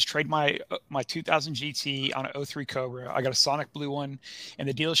ended up doing is trade my 2000 GT on an 03 Cobra. I got a Sonic Blue one, and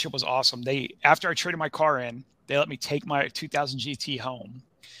the dealership was awesome. After I traded my car in, they let me take my 2000 GT home,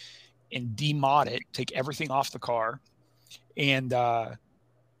 and demod it, take everything off the car, and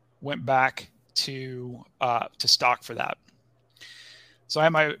went back to stock for that. So I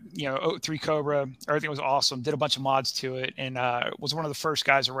had my, 03 Cobra. Everything was awesome. Did a bunch of mods to it, and was one of the first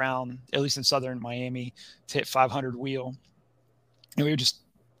guys around, at least in Southern Miami, to hit 500 wheel. And we would just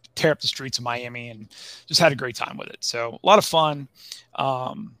tear up the streets of Miami and just had a great time with it. So a lot of fun.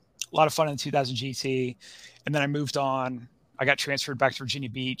 A lot of fun in the 2000 GT. And then I moved on. I got transferred back to Virginia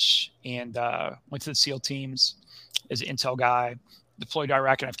Beach and went to the SEAL teams as an intel guy. Deployed to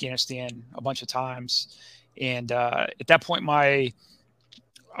Iraq and Afghanistan a bunch of times. And at that point, I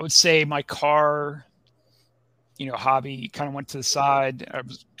would say my car, hobby kind of went to the side. I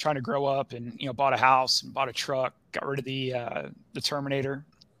was trying to grow up and, bought a house and bought a truck, got rid of the Terminator.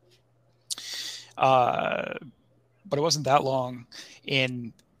 But it wasn't that long.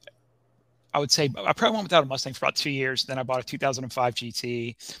 And I would say I probably went without a Mustang for about 2 years. Then I bought a 2005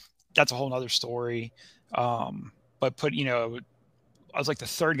 GT. That's a whole nother story. But I was like the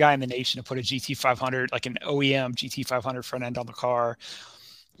third guy in the nation to put a GT500, like an OEM GT500 front end on the car.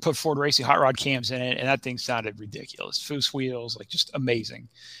 Put Ford Racing hot rod cams in it, and that thing sounded ridiculous. Foose wheels, like just amazing.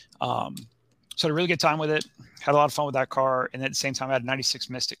 So I had a really good time with it. Had a lot of fun with that car, and at the same time, I had a '96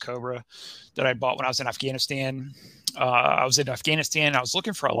 Mystic Cobra that I bought when I was in Afghanistan. I was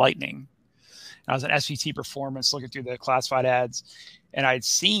looking for a Lightning. I was in SVT Performance, looking through the classified ads, and I'd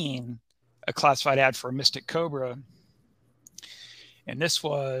seen a classified ad for a Mystic Cobra, and this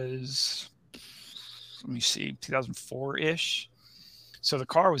was, 2004-ish. So the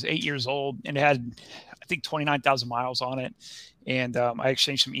car was 8 years old and it had, I think, 29,000 miles on it. And I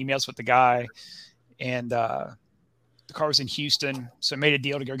exchanged some emails with the guy, and the car was in Houston. So I made a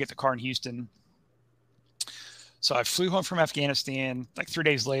deal to go get the car in Houston. So I flew home from Afghanistan. Like 3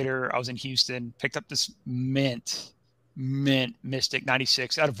 days later, I was in Houston, picked up this mint Mystic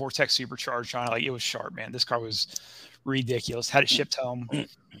 96, out of Vortex Supercharged on it. Like, it was sharp, man. This car was ridiculous. Had it shipped home.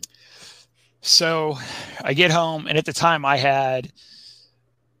 So I get home, and at the time I had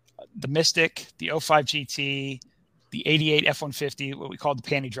the Mystic, the 05 GT, the 88 F-150, what we called the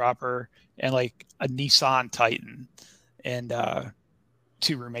panty dropper, and like a Nissan Titan, and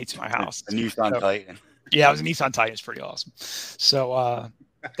 2 roommates in my house. A Nissan Titan. Yeah, it was a Nissan Titan. It's pretty awesome. So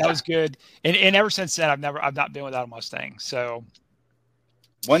that was good. And ever since then, I've not been without a Mustang. So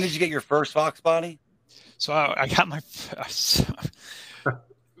when did you get your first Fox body? So I got my.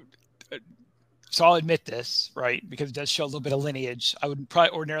 So I'll admit this, right? Because it does show a little bit of lineage. I would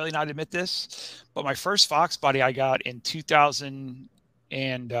probably ordinarily not admit this, but my first Fox body I got in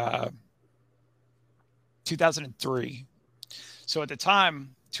 2003. So at the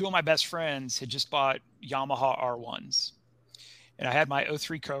time, 2 of my best friends had just bought Yamaha R1s. And I had my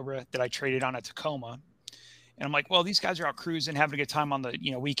 03 Cobra that I traded on a Tacoma. And I'm like, well, these guys are out cruising, having a good time on the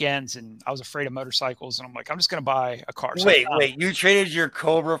weekends. And I was afraid of motorcycles. And I'm like, I'm just going to buy a car. So wait, you traded your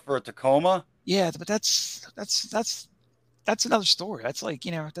Cobra for a Tacoma? Yeah, but that's another story. That's like,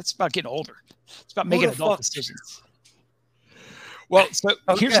 that's about getting older. It's about making adult decisions. Well, so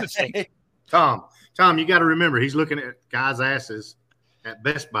here's the thing. Tom, you got to remember, he's looking at guys' asses at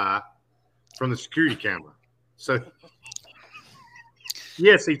Best Buy from the security camera. So,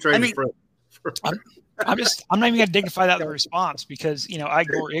 yes, he traded for I'm not even going to dignify that with a response because, I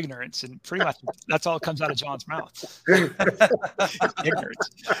ignore ignorance, and pretty much that's all that comes out of John's mouth. Ignorance.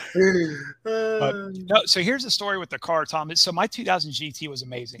 But, no, so here's the story with the car, Tom. So my 2000 GT was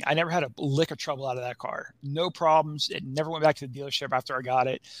amazing. I never had a lick of trouble out of that car. No problems. It never went back to the dealership after I got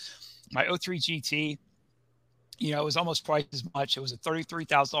it. My 03 GT, it was almost twice as much. It was a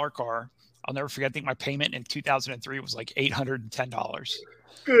 $33,000 car. I'll never forget. I think my payment in 2003 was like $810.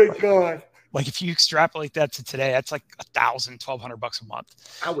 Good God. Like, if you extrapolate that to today, that's like $1,200 a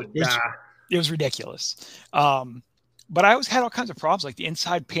month. I would die. It was ridiculous. But I always had all kinds of problems. Like, the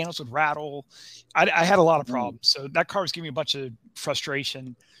inside panels would rattle. I had a lot of problems. So that car was giving me a bunch of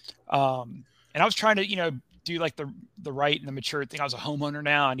frustration. And I was trying to, do like the right and the mature thing. I was a homeowner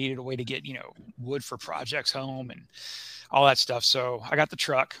now. I needed a way to get, wood for projects home and all that stuff. So I got the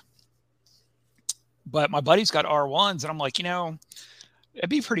truck. But my buddy's got R1s, and I'm like, it'd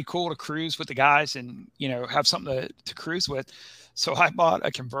be pretty cool to cruise with the guys and, have something to cruise with. So I bought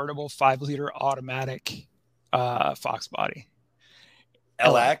a convertible 5-liter automatic Fox body.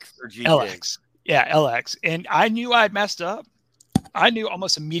 LX or GT? LX. Yeah, LX. And I knew I'd messed up. I knew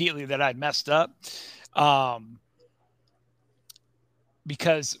almost immediately that I'd messed up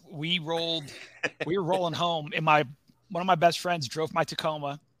because we were rolling home, and one of my best friends drove my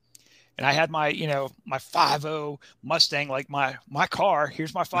Tacoma. And I had my, my 5.0 Mustang, like my car.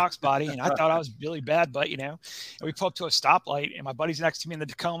 Here's my Fox body. And I thought I was really bad, but, and we pull up to a stoplight and my buddy's next to me in the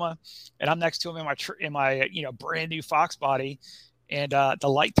Tacoma and I'm next to him in my brand new Fox body. And the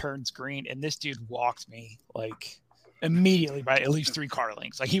light turns green and this dude walked me like immediately by at least 3 car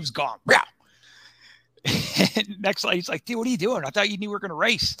lengths. Like he was gone. Next light, he's like, dude, what are you doing? I thought you knew we were going to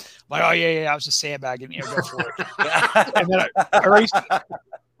race. I'm like, oh yeah. I was just sandbagging, go for it. And then I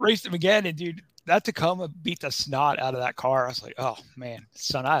raced him again. And dude, that Tacoma beat the snot out of that car. I was like, oh man,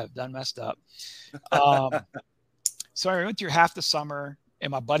 son, I have done messed up. So I went through half the summer and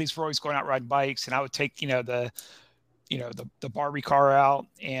my buddies were always going out riding bikes and I would take, the Barbie car out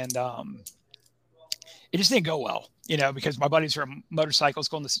and, it just didn't go well, because my buddies are on motorcycles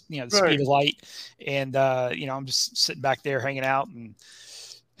going the speed of light. And, I'm just sitting back there hanging out and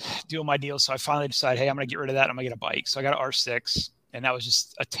doing my deal. So I finally decided, hey, I'm going to get rid of that. I'm going to get a bike. So I got an R6 and that was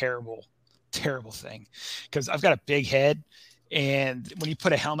just a terrible, terrible thing because I've got a big head. And when you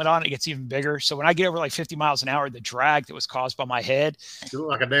put a helmet on, it gets even bigger. So when I get over like 50 miles an hour, the drag that was caused by my head, you look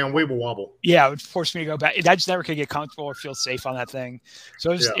like a damn weeble wobble. Yeah, it would force me to go back. I just never could get comfortable or feel safe on that thing.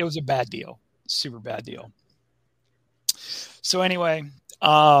 So it was a bad deal. Super bad deal. So anyway,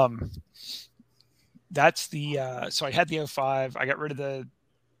 that's the, so I had the 05, I got rid of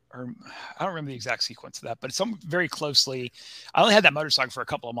I don't remember the exact sequence of that, but it's very closely. I only had that motorcycle for a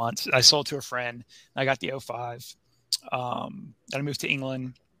couple of months. I sold to a friend. I got the 05. Then I moved to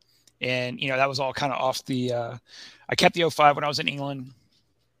England and, that was all kind of off I kept the 05 when I was in England.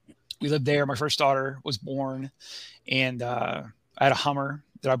 We lived there. My first daughter was born and, I had a Hummer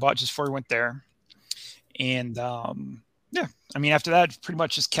that I bought just before we went there. And, after that, pretty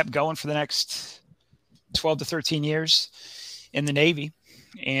much just kept going for the next 12 to 13 years in the Navy.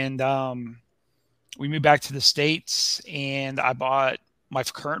 And, we moved back to the States and I bought my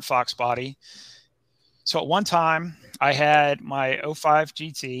current Fox body. So at one time I had my 05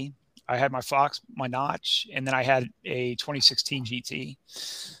 GT, I had my Fox, my Notch, and then I had a 2016 GT.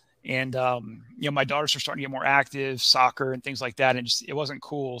 And, my daughters are starting to get more active, soccer and things like that. And it wasn't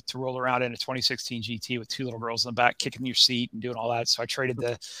cool to roll around in a 2016 GT with 2 little girls in the back, kicking your seat and doing all that. So I traded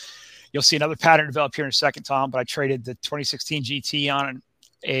you'll see another pattern develop here in a second, Tom, but I traded the 2016 GT on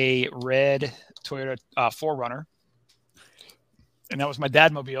a red Toyota 4Runner. And that was my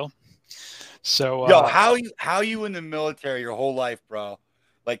dad mobile. So, how you in the military your whole life, bro?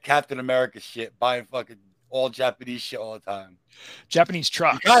 Like Captain America shit, buying fucking all Japanese shit all the time. Japanese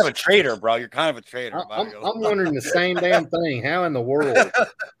trucks. You're kind of a traitor, bro. You're kind of a traitor. I'm wondering the same damn thing. How in the world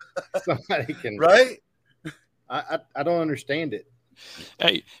somebody can? Right? I don't understand it.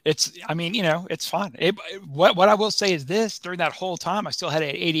 Hey, it's fun. What I will say is this: during that whole time, I still had an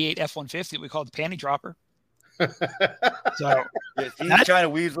 '88 F-150 that we called the panty dropper. So he's trying to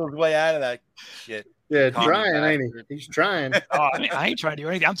weasel his way out of that shit. Yeah, trying, ain't he? He's trying. I ain't trying to do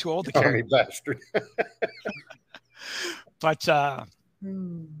anything. I'm too old to carry. Bastard. But so I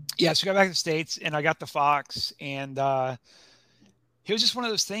got back to the States and I got the Fox, and it was just one of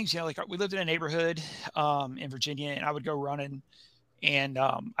those things, like we lived in a neighborhood in Virginia, and I would go running, and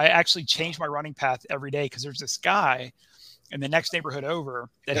I actually changed my running path every day because there's this guy in the next neighborhood over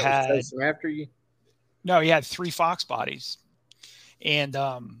that had after you. No, he had 3 Fox bodies. And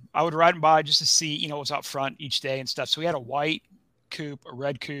I would ride him by just to see, what's out front each day and stuff. So we had a white coupe, a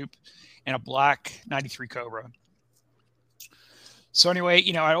red coupe, and a black 93 Cobra. So anyway,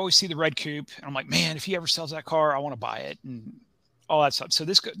 I always see the red coupe, and I'm like, man, if he ever sells that car, I want to buy it and all that stuff. So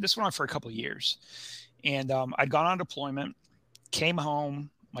this went on for a couple of years. And I'd gone on deployment, came home.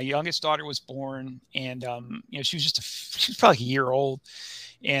 My youngest daughter was born, and she was probably like a year old.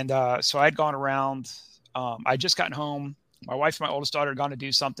 And so I had gone around. I'd just gotten home. My wife and my oldest daughter had gone to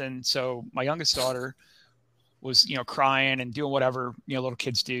do something. So my youngest daughter was, crying and doing whatever, little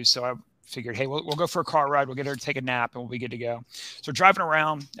kids do. So I figured, hey, we'll go for a car ride. We'll get her to take a nap and we'll be good to go. So driving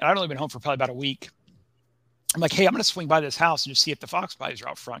around, and I'd only been home for probably about a week. I'm like, hey, I'm going to swing by this house and just see if the Fox bodies are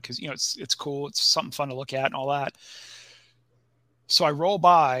out front. Cause it's cool. It's something fun to look at and all that. So I roll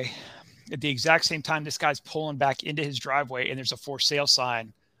by at the exact same time this guy's pulling back into his driveway, and there's a for sale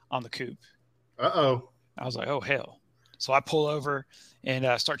sign on the coupe. Uh-oh. I was like, oh, hell. So I pull over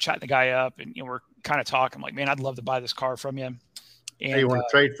and start chatting the guy up, and we're kind of talking. I'm like, man, I'd love to buy this car from you. And, hey, you want to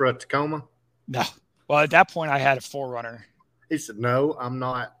trade for a Tacoma? No. Well, at that point, I had a 4Runner. He said, no, I'm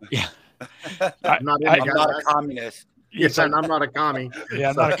not. Yeah. I'm not a communist. Yes, and I'm not a commie. Yeah,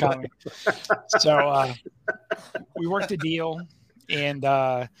 I'm not a commie. So we worked a deal, and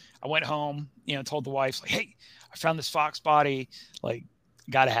I went home, told the wife, like, hey, I found this Fox body, like,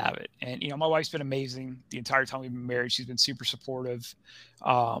 got to have it. And, my wife's been amazing the entire time we've been married. She's been super supportive.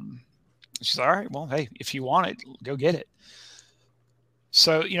 She's like, all right, well, hey, if you want it, go get it.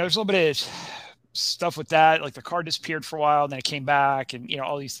 So, there's a little bit of stuff with that. Like the car disappeared for a while, and then it came back, and,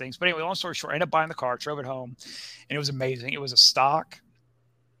 all these things. But anyway, long story short, I ended up buying the car, drove it home, and it was amazing. It was a stock,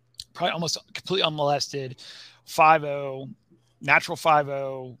 probably almost completely unmolested, 5.0, natural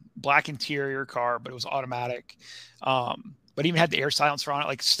 5.0, black interior car, but it was automatic. But even had the air silencer on it,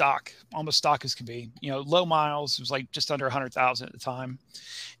 like stock, almost stock as could be. Low miles. It was like just under 100,000 at the time,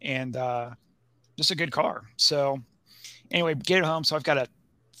 and just a good car. So anyway, get it home. So I've got a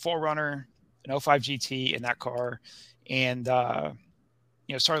 4Runner, an 05 GT in that car, and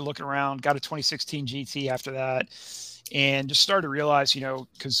started looking around. Got a 2016 GT after that, and just started to realize,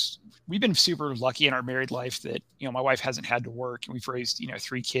 because we've been super lucky in our married life that my wife hasn't had to work, and we've raised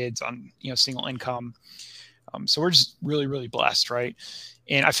 3 kids on single income. So we're just really, really blessed, right?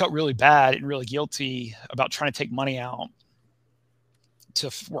 And I felt really bad and really guilty about trying to take money out to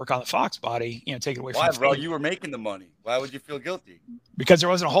work on the Fox body, take it away from Why, the bro? family. You were making the money. Why would you feel guilty? Because there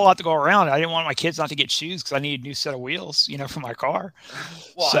wasn't a whole lot to go around. I didn't want my kids not to get shoes because I needed a new set of wheels, for my car.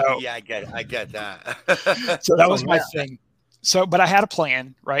 Well, so, yeah, I get that. So that was my thing. So, but I had a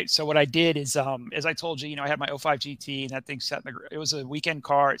plan, right? So what I did is, as I told you, I had my 05 GT, and that thing sat in it was a weekend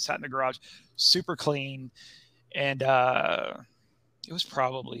car. It sat in the garage, super clean. And it was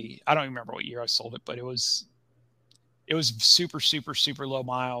probably, I don't even remember what year I sold it, but it was super, super, super low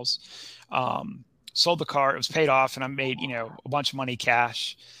miles. Sold the car. It was paid off, and I made, a bunch of money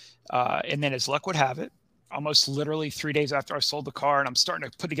cash. And then as luck would have it, almost literally 3 days after I sold the car, and I'm starting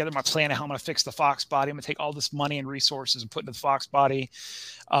to put together my plan of how I'm going to fix the Fox body. I'm going to take all this money and resources and put into the Fox body.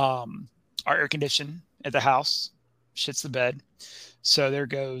 Our air condition at the house shits the bed. So there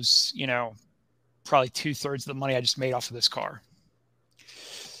goes, probably 2/3 of the money I just made off of this car.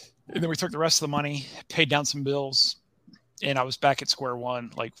 And then we took the rest of the money, paid down some bills, and I was back at square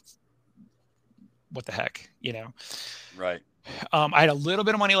one. Like, what the heck, Right. I had a little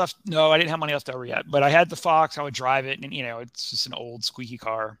bit of money left. No, I didn't have money left over yet, but I had the Fox. I would drive it, and it's just an old squeaky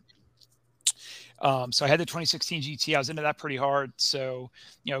car. So I had the 2016 GT. I was into that pretty hard. So,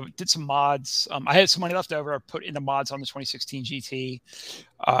 did some mods. I had some money left over. I put into mods on the 2016 GT.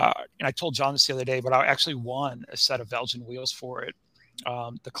 And I told John this the other day, but I actually won a set of Belgian wheels for it.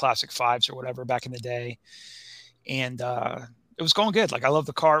 The classic 5s or whatever back in the day. And it was going good. Like, I love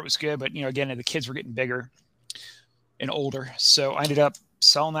the car. It was good. But, again, the kids were getting bigger and older. So I ended up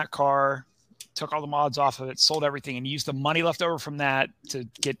selling that car, took all the mods off of it, sold everything, and used the money left over from that to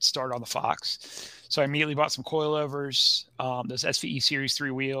get started on the Fox. So I immediately bought some coilovers, those SVE Series 3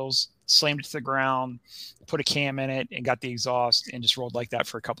 wheels, slammed it to the ground, put a cam in it, and got the exhaust, and just rolled like that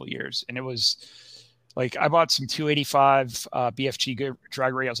for a couple of years. And it was like, I bought some 285 BFG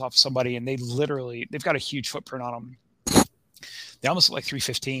drag radials off of somebody, and they've got a huge footprint on them. They almost look like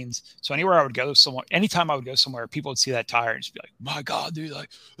 315s. So anytime I would go somewhere, people would see that tire and just be like, my God, dude, like,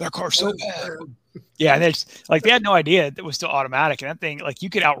 that car's so bad. Yeah. And it's like, they had no idea it was still automatic. And that thing, like,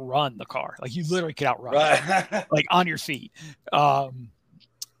 you could outrun the car. Like, you literally could outrun it, like, on your feet. So,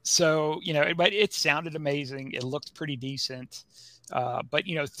 but it sounded amazing. It looked pretty decent. But,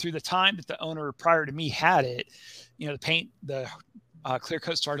 through the time that the owner prior to me had it, the paint, the clear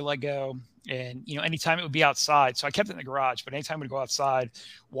coat started to let go. And, anytime it would be outside, so I kept it in the garage, but anytime we'd go outside,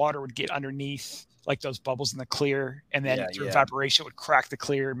 water would get underneath, like, those bubbles in the clear, and then through evaporation, it would crack the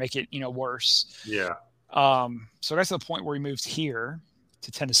clear, make it, worse. Yeah. So that's the point where we moved here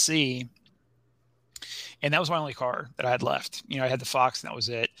to Tennessee, and that was my only car that I had left. I had the Fox, and that was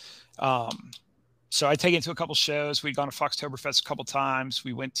it. So I'd taken it to a couple shows. We'd gone to Foxtoberfest a couple times.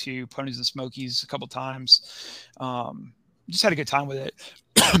 We went to Ponies and Smokies a couple times. Just had a good time with it.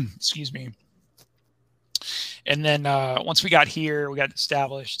 Excuse me. And then once we got here, we got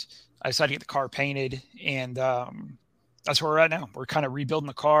established, I decided to get the car painted, and that's where we're at now. We're kind of rebuilding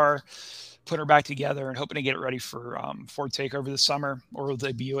the car, putting her back together, and hoping to get it ready for Ford takeover this summer, or we'll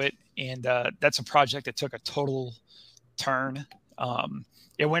debut it. And that's a project that took a total turn.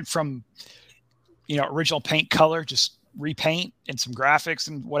 It went from, original paint color, just repaint and some graphics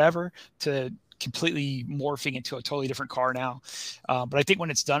and whatever, to completely morphing into a totally different car now. But I think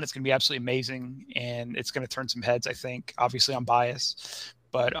when it's done, it's going to be absolutely amazing, and it's going to turn some heads, I think. Obviously, I'm biased,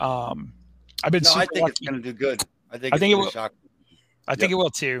 but I've been super I think lucky. it's going to do good. I think it will. I think it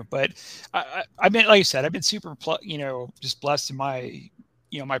will too. But I've been, like you said, I've been super, just blessed in my,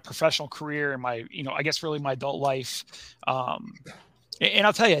 my professional career and my, I guess really my adult life. And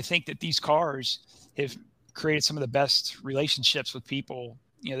I'll tell you, I think that these cars have created some of the best relationships with people,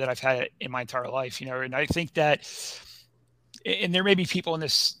 that I've had in my entire life, and I think that, and there may be people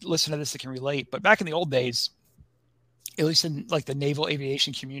listen to this that can relate, but back in the old days, at least in like the naval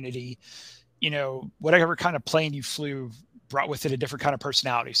aviation community, whatever kind of plane you flew brought with it a different kind of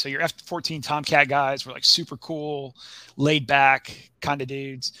personality. So your F-14 Tomcat guys were like super cool, laid back kind of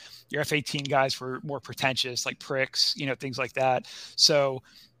dudes. Your F-18 guys were more pretentious, like pricks, things like that. So,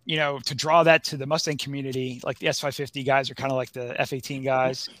 to draw that to the Mustang community, like the S550 guys are kind of like the F-18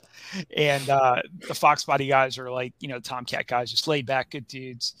 guys. And the Fox body guys are like, Tomcat guys, just laid back, good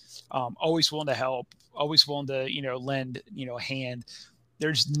dudes, always willing to help, always willing to, lend, a hand.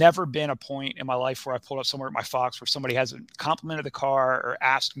 There's never been a point in my life where I pulled up somewhere at my Fox where somebody hasn't complimented the car or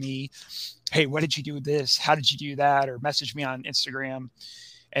asked me, hey, what did you do with this? How did you do that? Or messaged me on Instagram.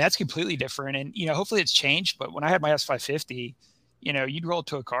 And that's completely different. And, hopefully it's changed. But when I had my S550, you'd roll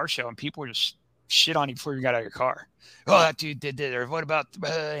to a car show and people would just shit on you before you got out of your car. Oh, that dude did this. Or what about,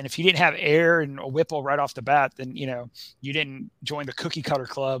 and if you didn't have air and a Whipple right off the bat, then, you didn't join the cookie cutter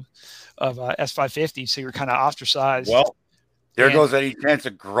club of S550. So you're kind of ostracized. Well, there goes any chance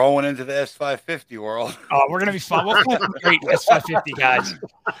of growing into the S550 world. Oh, we're going to be fun. We'll find some great S550 guys.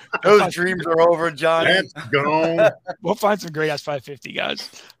 Those dreams are over, Johnny. That's gone. We'll find some great S550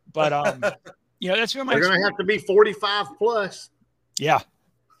 guys. But, that's been my They're going to have to be 45 plus. Yeah.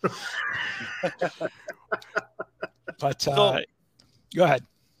 But go ahead.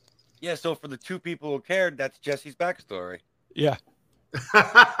 Yeah, so for the two people who cared, that's Jesse's backstory. Yeah.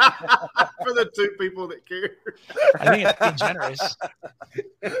 For the two people that care. I think it's being generous.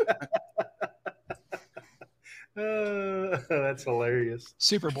 That's hilarious.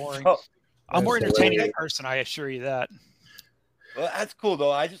 Super boring. Oh, I'm more entertaining in person, I assure you that. Well, that's cool,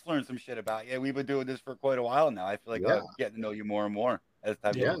 though. I just learned some shit about you. We've been doing this for quite a while now. I feel like I'm getting to know you more and more as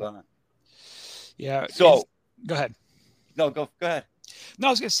time goes on. Yeah. So, go ahead. No, go ahead. No,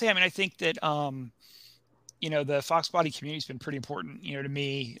 I was going to say, I think that, the Fox body community has been pretty important, to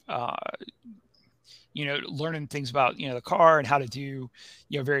me, learning things about, the car and how to do,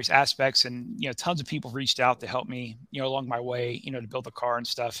 various aspects. And, tons of people reached out to help me, along my way, to build the car and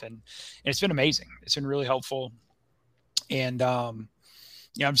stuff. And it's been amazing. It's been really helpful. And, I'm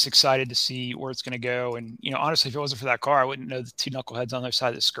just excited to see where it's going to go. And, honestly, if it wasn't for that car, I wouldn't know the two knuckleheads on the other side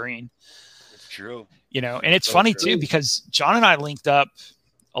of the screen. It's true. And it's funny too, because John and I linked up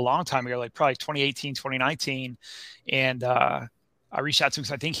a long time ago, like probably 2018, 2019. And, I reached out to him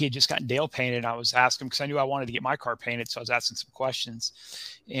because I think he had just gotten Dale painted. And I was asking him because I knew I wanted to get my car painted. So I was asking some questions,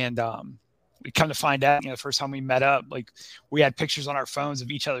 and, we come to find out, the first time we met up, like we had pictures on our phones of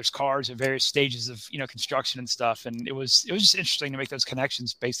each other's cars at various stages of, construction and stuff. And it was just interesting to make those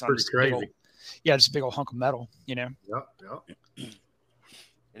connections based on just crazy. Just a big old hunk of metal, Yep.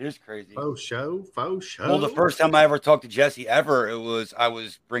 It is crazy. Faux show. Well, the first time I ever talked to Jesse I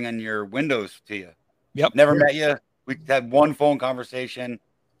was bringing your windows to you. Yep. Never met you. We had one phone conversation.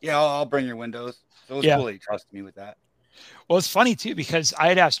 Yeah, I'll bring your windows. So it was cool that you trusted me with that. Well, it's funny too, because I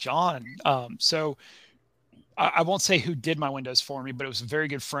had asked John. So I won't say who did my windows for me, but it was a very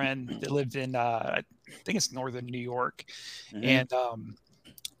good friend that lived in, I think it's northern New York. Mm-hmm. And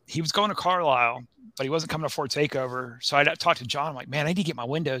he was going to Carlisle, but he wasn't coming to Ford Takeover. So I talked to John. I'm like, man, I need to get my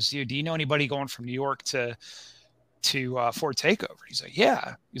windows, dude. Do you know anybody going from New York to Ford Takeover? He's like,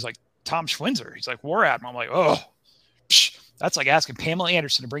 yeah. He's like, Tom Schwinzer. He's like, War Admiral. I'm like, oh, that's like asking Pamela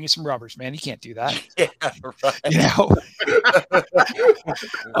Anderson to bring you some rubbers, man. You can't do that. Yeah, right.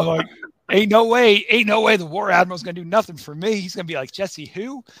 I'm like, ain't no way the War Admiral's gonna do nothing for me. He's gonna be like, Jesse,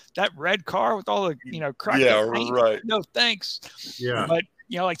 who? That red car with all the cracked up paint? Right. No thanks. Yeah. But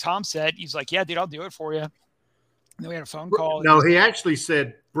like Tom said, he's like, yeah, dude, I'll do it for you. And then we had a phone call. No, he actually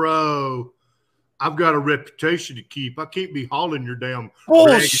said, bro, I've got a reputation to keep. I can't be hauling your damn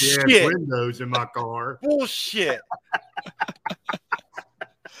raggedy ass windows in my car. Bullshit.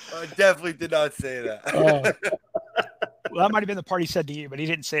 I definitely did not say that. Well, that might have been the part he said to you, but he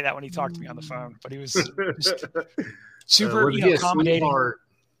didn't say that when he talked to me on the phone. But he was just super accommodating.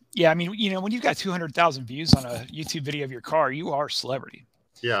 Yeah, I mean, when you've got 200,000 views on a YouTube video of your car, you are a celebrity.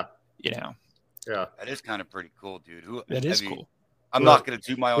 Yeah. Yeah. That is kind of pretty cool, dude. That is cool. I'm not going to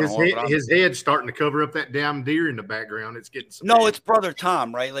toot my own horn. His head's starting to cover up that damn deer in the background. It's getting it's Brother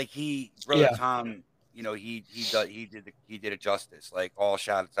Tom, right? Like Tom, he did it justice. Like, all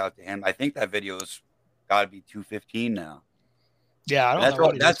shouts out to him. I think that video's got to be 215 now. Yeah, I don't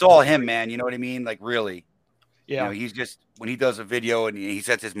know. That's all him, man. You know what I mean? Like, really. Yeah. He's just, when he does a video and he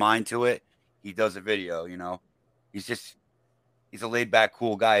sets his mind to it, he does a video. He's a laid back,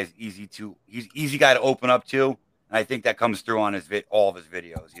 cool guy. He's easy guy to open up to. And I think that comes through on all of his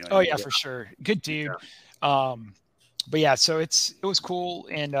videos. For sure. Good dude. Yeah. But yeah, so it was cool.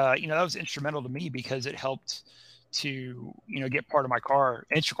 And, that was instrumental to me because it helped to, get integral part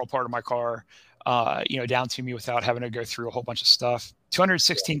of my car, down to me without having to go through a whole bunch of stuff.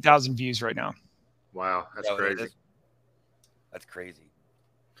 216,000 views right now. Wow, that's crazy. That's crazy.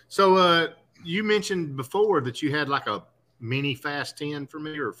 So you mentioned before that you had like a mini Fast 10 for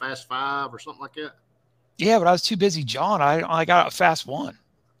me or Fast 5 or something like that. Yeah, but I was too busy, John. I got a Fast 1.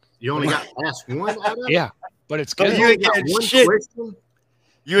 You only got Fast 1 out of it? Yeah, but it's good. You ain't getting shit.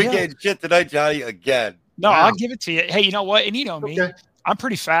 You ain't getting shit tonight, Johnny, again. No, wow. I'll give it to you. Hey, you know what? And you know me. Okay. I'm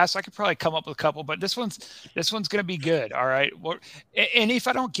pretty fast. I could probably come up with a couple, but this one's going to be good. All right. Well, and if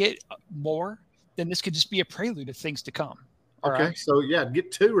I don't get more, then this could just be a prelude of things to come. Okay. Right? So yeah,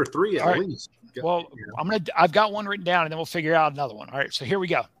 get 2 or 3 at least. Well, I've got one written down and then we'll figure out another one. All right. So here we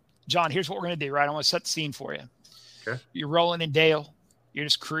go. John, here's what we're going to do, right? I want to set the scene for you. Okay. You're rolling in Dale. You're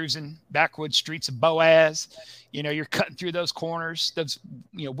just cruising backwoods streets of Boaz. You're cutting through those corners, those,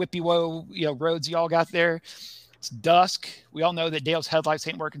 whippy-woe, roads y'all got there. It's dusk. We all know that Dale's headlights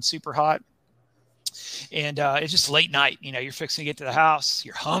ain't working super hot. And it's just late night. You're fixing to get to the house.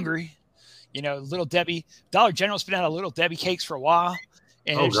 You're hungry. Little Debbie, Dollar General's been out of Little Debbie cakes for a while.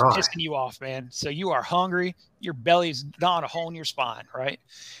 And it's pissing you off, man. So you are hungry. Your belly's gnawing a hole in your spine, right?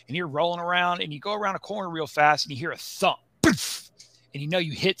 And you're rolling around and you go around a corner real fast and you hear a thump. Poof, and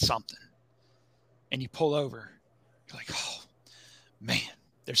you hit something. And you pull over. You're like, oh, man.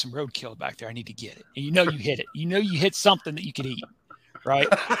 There's some roadkill back there. I need to get it. And you hit it. You hit something that you could eat, right?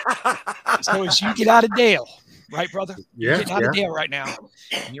 So as you get out of Dale, right, brother? Yeah. You're getting out of Dale right now.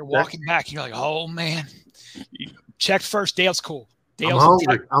 And you're walking back. And you're like, oh, man. You check first. Dale's cool. Dale's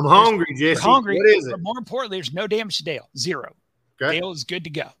I'm hungry, Jesse. You're hungry. What is it? But more importantly, there's no damage to Dale. 0. Okay. Dale is good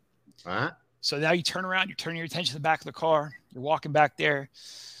to go. All right. So now you turn around. You're turning your attention to the back of the car. You're walking back there.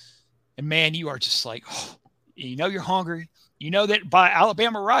 And, man, you are just like, oh, you're hungry. You know that by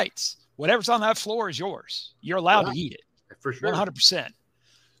Alabama rights, whatever's on that floor is yours. You're allowed to eat it. For sure. 100%.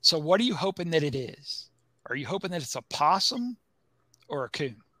 So what are you hoping that it is? Are you hoping that it's a possum or a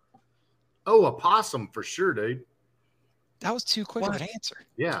coon? Oh, a possum for sure, dude. That was too quick of an answer.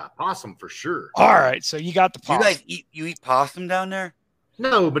 Yeah, possum for sure. All right, so you got the possum. You guys eat possum down there?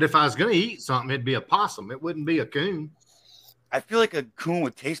 No, but if I was going to eat something, it'd be a possum. It wouldn't be a coon. I feel like a coon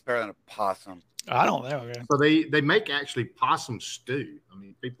would taste better than a possum. I don't know. Man. So they make actually possum stew. I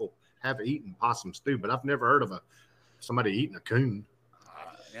mean, people have eaten possum stew, but I've never heard of somebody eating a coon.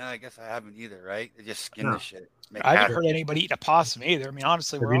 Yeah, I guess I haven't either, right? They just skin the shit. I haven't heard anybody eating a possum either. I mean,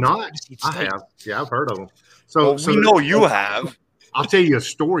 honestly, have you not? I have. Yeah, I've heard of them. So we know you have. I'll tell you a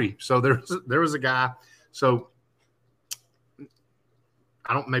story. So there was a guy. So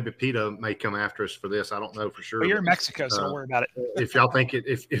I don't. Maybe PETA may come after us for this. I don't know for sure. But you're in Mexico, so don't worry about it. If y'all think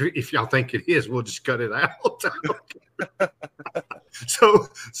if y'all think it is, we'll just cut it out.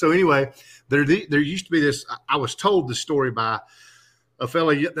 So anyway, there used to be this. I was told this story by a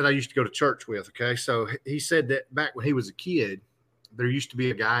fella that I used to go to church with. Okay, so he said that back when he was a kid, there used to be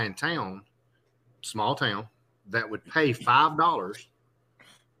a guy in town, small town, that would pay $5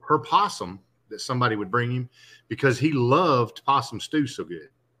 per possum that somebody would bring him because he loved possum stew so good.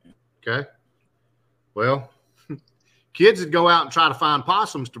 Okay. Well, kids would go out and try to find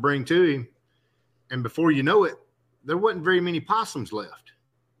possums to bring to him. And before you know it, there wasn't very many possums left.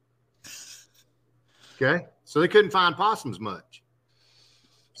 Okay. So they couldn't find possums much.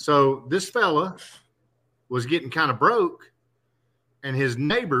 So this fella was getting kind of broke and his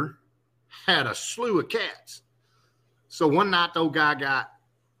neighbor had a slew of cats. So one night the old guy got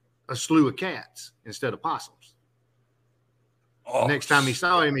a slew of cats instead of possums. Oh, next time he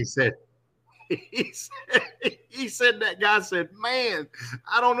saw him, he said, that guy said, man,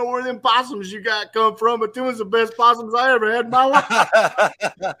 I don't know where them possums you got come from, but them was the best possums I ever had in my life.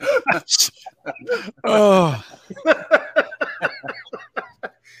 Oh.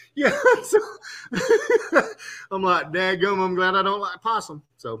 Yeah. So I'm like, daggum, I'm glad I don't like possum.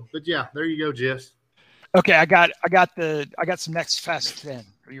 So, but yeah, there you go, Jess. Okay, I got some next Fast 10.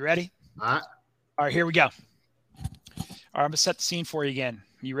 Are you ready? All right, here we go. All right, I'm gonna set the scene for you again.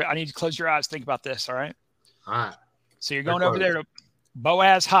 I need you to close your eyes. Think about this. All right. All right. So you're going over there to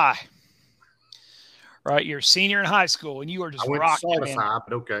Boaz High. Right, you're a senior in high school, and you are just rocking. High,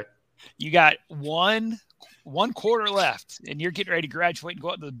 but okay. You got one quarter left, and you're getting ready to graduate and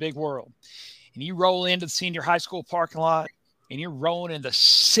go out to the big world. And you roll into the senior high school parking lot, and you're rolling in the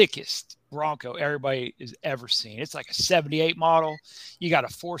sickest Bronco everybody has ever seen. It's like a 78 model. You got a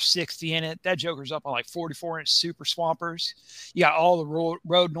 460 in it. That Joker's up on like 44-inch super swampers. You got all the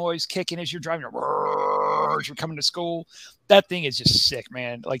road noise kicking as you're driving. As you're coming to school. That thing is just sick,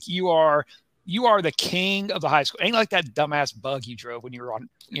 man. Like you are the king of the high school. Ain't like that dumbass bug you drove when you were on,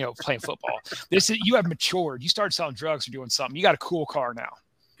 playing football. You have matured. You started selling drugs or doing something. You got a cool car now.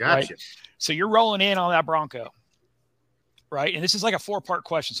 Gotcha. Right? So you're rolling in on that Bronco, right? And this is like a 4-part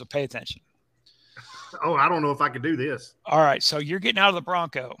question, so pay attention. Oh, I don't know if I could do this. All right, so you're getting out of the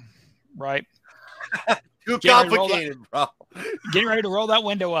Bronco, right? Too complicated, bro. Getting ready to roll that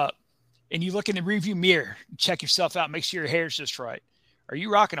window up, and you look in the rearview mirror, check yourself out, make sure your hair's just right. Are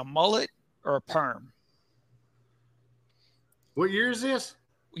you rocking a mullet or a perm? What year is this?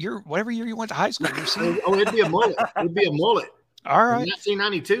 Whatever year you went to high school. It'd be a mullet. It'd be a mullet. All right. In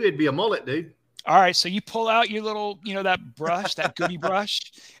 1992, it'd be a mullet, dude. All right, so you pull out your little, that brush, that goody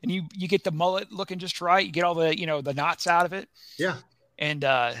brush, and you get the mullet looking just right. You get all the, the knots out of it. Yeah. And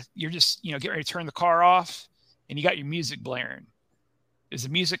you're just, getting ready to turn the car off, and you got your music blaring. Is the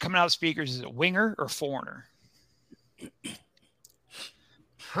music coming out of the speakers? Is it Winger or Foreigner?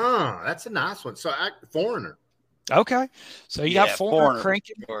 That's a nice one. So Foreigner. Okay. So you got Foreigner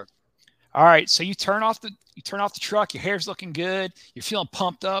cranking. Sure. All right. So you turn off the truck. Your hair's looking good. You're feeling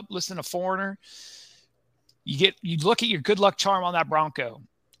pumped up. Listen to Foreigner. You look at your good luck charm on that Bronco.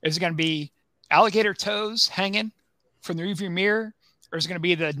 Is it going to be alligator toes hanging from the rearview mirror, or is it going to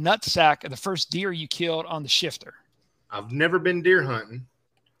be the nut sack of the first deer you killed on the shifter? I've never been deer hunting,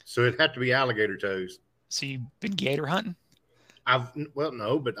 so it'd have to be alligator toes. So you've been gator hunting?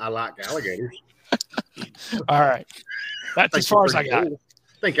 No, but I like alligators. All right. That's as far as I got. Cool.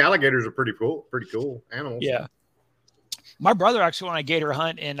 I think alligators are pretty cool animals. Yeah. My brother actually went on a gator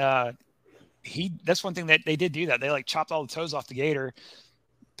hunt, and that's one thing that they did do that. They like chopped all the toes off the gator,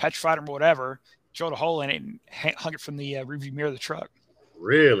 petrified them or whatever, drilled a hole in it, and hung it from the rearview mirror of the truck.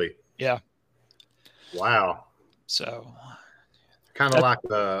 Really? Yeah. Wow. So kind of like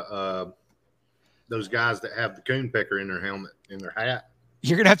those guys that have the coon pecker in their helmet, in their hat.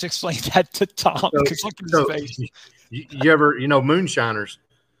 You're gonna have to explain that to Tom, because look at his face. You ever, moonshiners?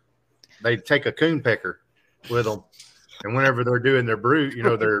 They take a coon pecker with them, and whenever they're doing their brew,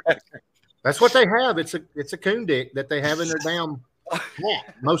 that's what they have. It's a coon dick that they have in their damn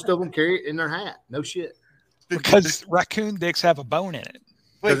hat. Most of them carry it in their hat. No shit. Because raccoon dicks have a bone in it.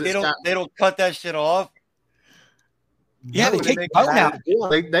 Wait, they don't cut that shit off. Yeah, they take the bone out.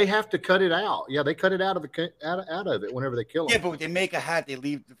 Yeah, they have to cut it out. Yeah, they cut it out of it whenever they kill them. Yeah, but when they make a hat, they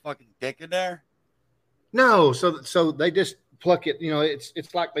leave the fucking dick in there. No, so they just pluck it.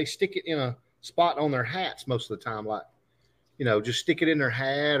 It's like they stick it in a spot on their hats most of the time, like just stick it in their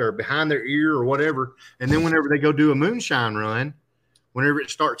hat or behind their ear or whatever. And then whenever they go do a moonshine run, whenever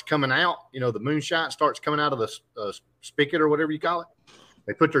it starts coming out, the moonshine starts coming out of the spigot or whatever you call it.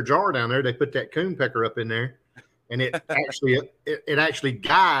 They put their jar down there. They put that coon pecker up in there. And it actually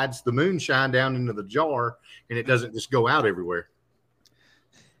guides the moonshine down into the jar, and it doesn't just go out everywhere.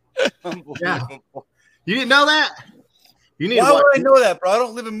 Yeah. You didn't know that? Why would I know that, bro? I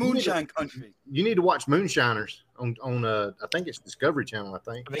don't live in moonshine country. You need to watch Moonshiners on I think it's Discovery Channel. I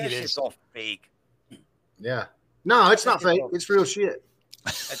think it is all fake. Yeah. No, it's not fake. It's real shit.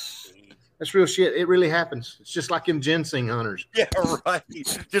 That's real shit. It really happens. It's just like them ginseng hunters. Yeah, right.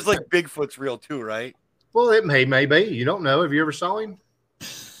 Just like Bigfoot's real too, right? Well, it may be. You don't know. Have you ever saw him?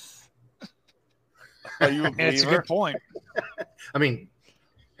 Are you a believer? It's a good point. I mean,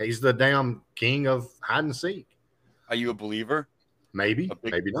 he's the damn king of hide and seek. Are you a believer? Maybe.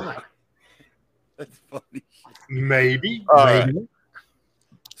 Maybe not. That's funny. Maybe. Right.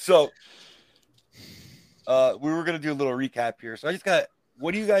 So, we were going to do a little recap here. So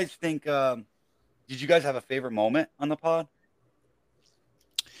what do you guys think? Did you guys have a favorite moment on the pod?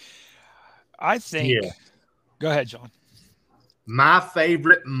 I think. Yeah. Go ahead, John. My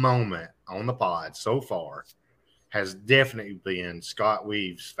favorite moment on the pod so far has definitely been Scott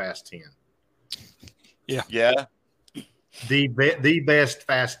Weave's Fast 10. Yeah. Yeah. The best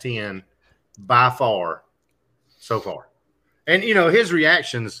Fast 10 by far so far. And his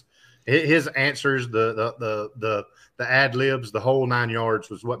reactions, his answers, the ad libs, the whole 9 yards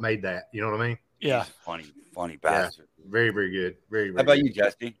was what made that. You know what I mean? Yeah. Funny bastard. Yeah. Very, very good. Very, very How about good. you,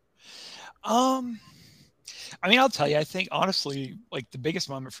 Jesse? I mean, I'll tell you, I think honestly, like the biggest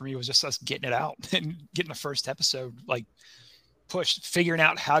moment for me was just us getting it out and getting the first episode, like figuring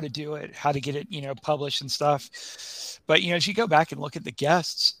out how to do it, how to get it, published and stuff. But, as you go back and look at the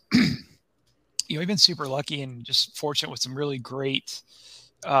guests, we've been super lucky and just fortunate with some really great,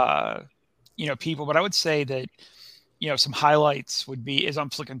 people. But I would say that, some highlights would be, as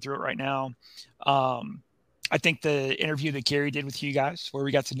I'm flicking through it right now, I think the interview that Gary did with you guys, where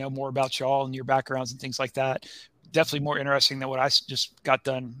we got to know more about y'all and your backgrounds and things like that, definitely more interesting than what I just got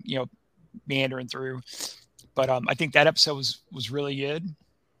done, meandering through. But I think that episode was really good.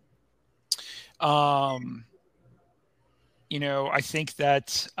 I think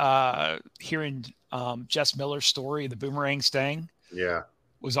that hearing Jess Miller's story, the boomerang sting, yeah,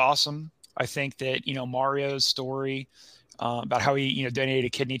 was awesome. I think that, Mario's story about how he, donated a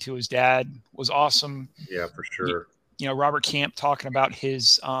kidney to his dad was awesome. Yeah, for sure. Robert Camp talking about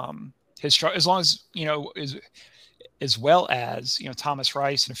his struggle, as long as, as well as, Thomas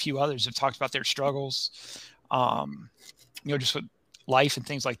Rice and a few others have talked about their struggles, just with life and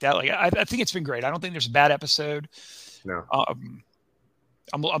things like that. Like, I think it's been great. I don't think there's a bad episode. No.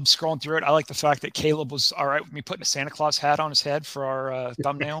 I'm scrolling through it. I like the fact that Caleb was all right with me putting a Santa Claus hat on his head for our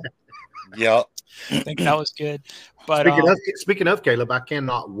thumbnail. Yeah. I think that was good. But speaking of Caleb, I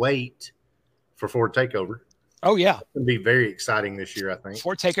cannot wait for Ford Takeover. Oh, yeah. It's going to be very exciting this year, I think.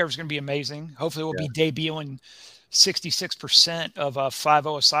 Ford Takeover is going to be amazing. Hopefully we'll be debuting 66% of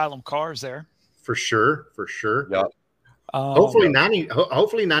 5.0 Asylum cars there. For sure. Yeah. Hopefully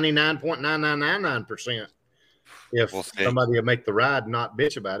 99.9999%. If somebody will make the ride and not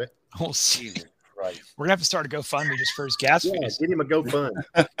bitch about it. We'll see. Right. We're gonna have to start a GoFundMe just for his gas fees. Get him a GoFund.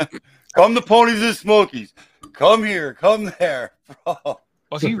 Come to Ponies and Smokies. Come here. Come there. Bro. Well,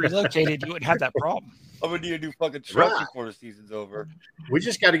 if you relocated, you wouldn't have that problem. I'm gonna need a new fucking truck before the season's over. We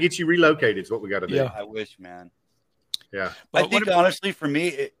just got to get you relocated. Is what we got to do. Yeah. I wish, man. Yeah. I think honestly, for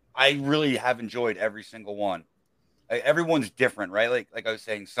me, I really have enjoyed every single one. Everyone's different, right? Like I was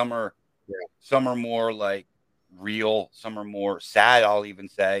saying, some are more like real, some are more sad. I'll even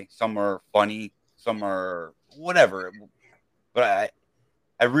say some are funny, some are whatever. But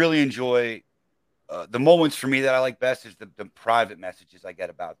I really enjoy the moments for me that I like best is the private messages I get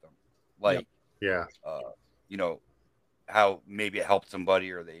about them, like how maybe it helped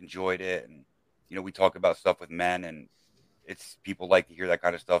somebody or they enjoyed it, and we talk about stuff with men, and it's people like to hear that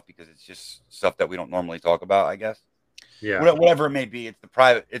kind of stuff because it's just stuff that we don't normally talk about, I guess. Yeah. Whatever it may be, it's the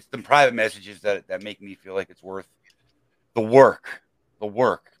private messages that make me feel like it's worth the work,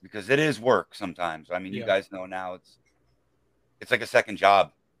 because it is work sometimes. I mean, you guys know now it's like a second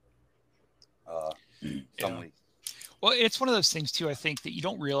job. Some weeks. Well, it's one of those things too. I think that you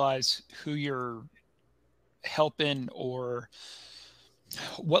don't realize who you're helping or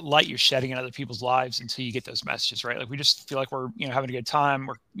what light you're shedding in other people's lives until you get those messages, right? Like we just feel like we're, having a good time.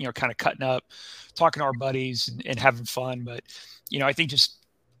 We're, kind of cutting up, talking to our buddies and having fun. But, I think just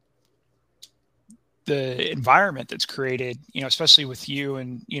the environment that's created, especially with you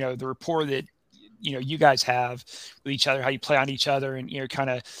and, the rapport that, you guys have with each other, how you play on each other and, kind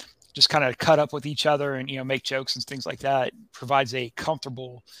of cut up with each other and, make jokes and things like that provides a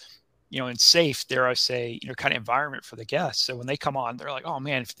comfortable, and safe, dare I say, kind of environment for the guests. So when they come on, they're like, oh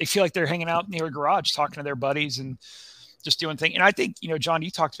man, they feel like they're hanging out near a garage, talking to their buddies and just doing things. And I think, John,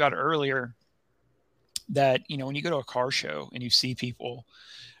 you talked about it earlier that, when you go to a car show and you see people,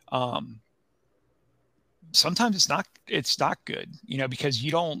 sometimes it's not good, because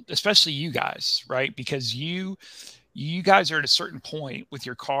you don't, especially you guys, right? Because you guys are at a certain point with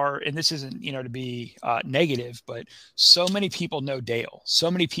your car, and this isn't, to be negative, but so many people know Dale,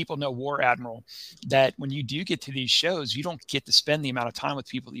 so many people know War Admiral, that when you do get to these shows, you don't get to spend the amount of time with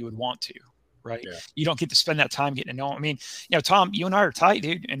people that you would want to, right? Yeah. You don't get to spend that time getting to know them. I mean, Tom, you and I are tight,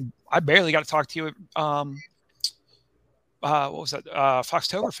 dude, and I barely got to talk to you at, what was that?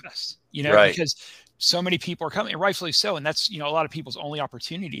 Foxtoberfest, right. Because so many people are coming, and rightfully so. And that's, a lot of people's only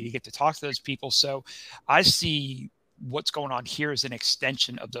opportunity to get to talk to those people. So I see what's going on here is an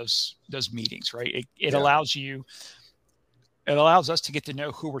extension of those meetings, right? It allows us to get to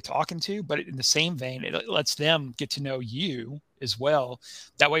know who we're talking to, but in the same vein, it lets them get to know you as well.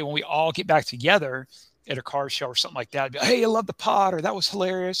 That way, when we all get back together at a car show or something like that, be like, hey, I love the pod, or that was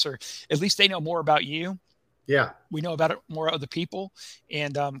hilarious, or at least they know more about you. Yeah. We know about it more other people,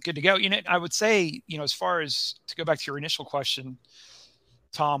 and good to go. I would say, as far as to go back to your initial question,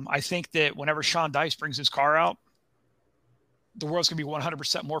 Tom, I think that whenever Sean Dice brings his car out, the world's going to be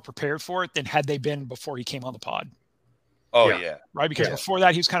 100% more prepared for it than had they been before he came on the pod. Oh, yeah. Right? Because before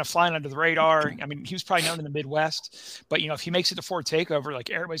that, he was kind of flying under the radar. I mean, he was probably known in the Midwest. But, if he makes it to Ford Takeover, like,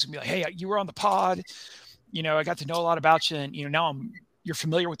 everybody's going to be like, hey, you were on the pod. I got to know a lot about you. And, now you're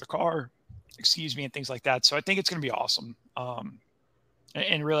familiar with the car, and things like that. So I think it's going to be awesome.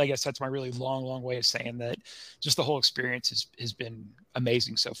 And really, I guess that's my really long, long way of saying that just the whole experience has been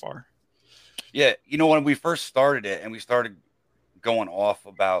amazing so far. Yeah. When we first started it and we started going off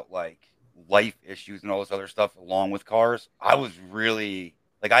about like life issues and all this other stuff along with cars, I was really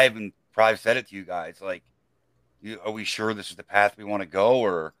like, I even probably said it to you guys, like, are we sure this is the path we want to go?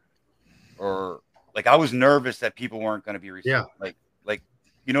 Or like, I was nervous that people weren't going to be receptive. Like,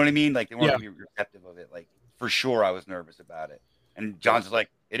 you know what I mean? Like they weren't going to be receptive of it. Like for sure I was nervous about it. And John's like,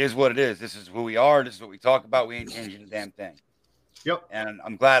 it is what it is. This is who we are. This is what we talk about. We ain't changing a damn thing. Yep. And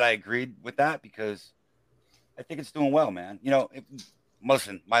I'm glad I agreed with that because I think it's doing well, man.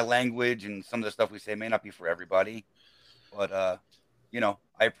 listen, my language and some of the stuff we say may not be for everybody, but you know,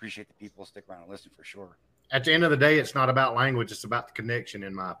 I appreciate the people who stick around and listen for sure. At the end of the day, it's not about language; it's about the connection,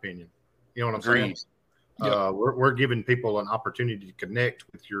 in my opinion. You know what I'm saying? Yep. We're giving people an opportunity to connect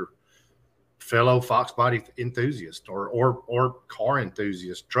with your fellow Fox body enthusiast or car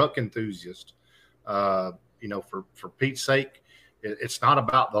enthusiast, truck enthusiast. You know, for Pete's sake, it's not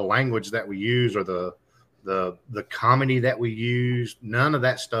about the language that we use or the comedy that we use. None of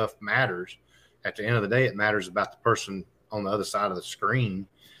that stuff matters. At the end of the day, it matters about the person on the other side of the screen,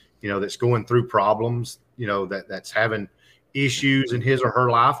 you know, that's going through problems, you know, that's having issues in his or her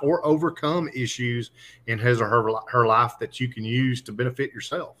life, or overcome issues in his or her life that you can use to benefit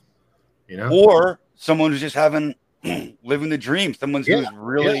yourself, you know, or someone who's just having living the dream. Someone who's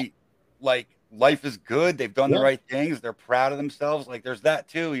really like, life is good. They've done the right things. They're proud of themselves. Like, there's that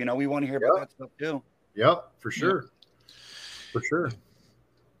too. You know, we want to hear about that stuff too. Yep, for sure. For sure.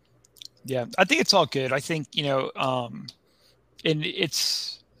 Yeah, I think it's all good. I think, you know, and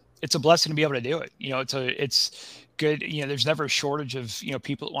it's a blessing to be able to do it. You know, it's good. You know, there's never a shortage of, you know,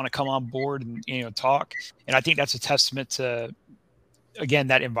 people that want to come on board and, you know, talk. And I think that's a testament to, again,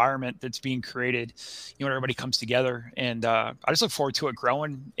 that environment that's being created, you know, when everybody comes together. And I just look forward to it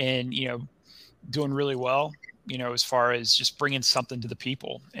growing and, you know, doing really well, you know, as far as just bringing something to the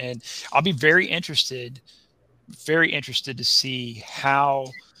people. And I'll be very interested to see how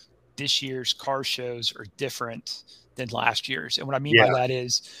this year's car shows are different than last year's. And what I mean by that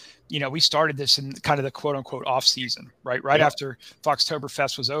is, you know, we started this in kind of the quote unquote off season, right after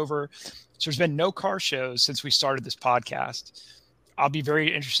Foxtoberfest was over. So there's been no car shows since we started this podcast. I'll be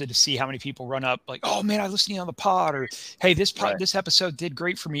very interested to see how many people run up like, oh man, I listened to you on the pod, or hey, this episode did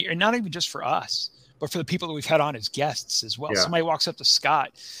great for me. And not even just for us, but for the people that we've had on as guests as well. Somebody walks up to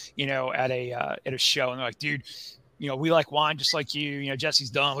Scott, you know, at a show, and they're like, dude, you know, we like wine just like you. You know,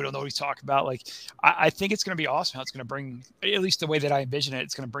 Jesse's done. We don't know what he's talking about. Like, I think it's going to be awesome how it's going to bring, at least the way that I envision it,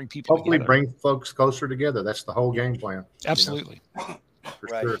 it's going to bring people hopefully together. Bring folks closer together. That's the whole game plan. Absolutely. You know? For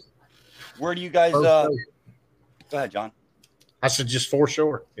Right. sure. Where do you guys go ahead, John? I said just for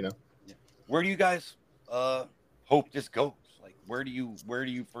sure, you know. Where do you guys hope this goes? Like, where do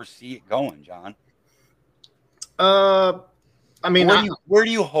you foresee it going, John? I mean, where do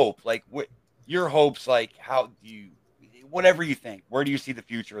you hope? Like, your hopes, like, how do you, whatever you think, where do you see the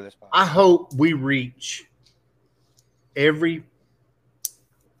future of this podcast? I hope we reach every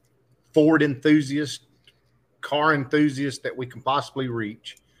Ford enthusiast, car enthusiast that we can possibly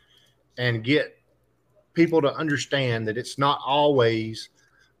reach, and get people to understand that it's not always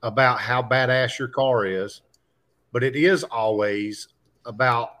about how badass your car is, but it is always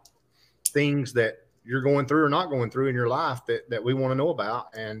about things that you're going through or not going through in your life that we want to know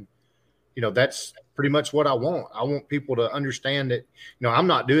about. And, you know, that's pretty much what I want. I want people to understand that, you know, I'm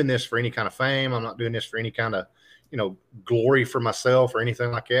not doing this for any kind of fame. I'm not doing this for any kind of, you know, glory for myself or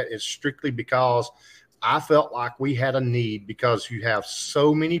anything like that. It's strictly because I felt like we had a need, because you have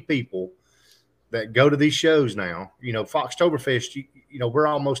so many people that go to these shows now. You know, Foxtoberfest, you know, we're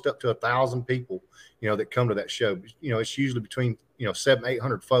almost up to 1,000 people, you know, that come to that show. You know, it's usually between, you know,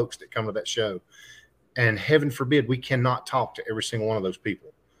 700-800 folks that come to that show. And heaven forbid, we cannot talk to every single one of those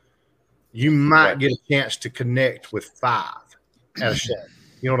people. You might get a chance to connect with 5 at a show.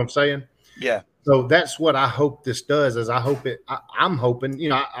 You know what I'm saying? Yeah. So that's what I hope this does. Is I'm hoping, you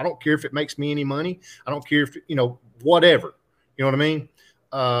know, I don't care if it makes me any money. I don't care if, you know, whatever, you know what I mean?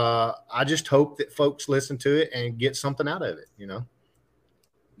 I just hope that folks listen to it and get something out of it, you know?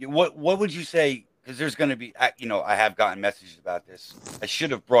 What would you say? Because there's going to be, you know, I have gotten messages about this. I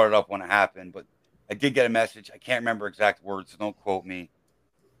should have brought it up when it happened, but I did get a message. I can't remember exact words, so don't quote me.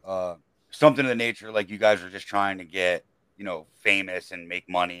 Something of the nature like you guys are just trying to get, you know, famous and make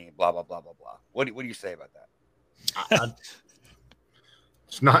money, blah, blah, blah, blah, blah. What do you say about that?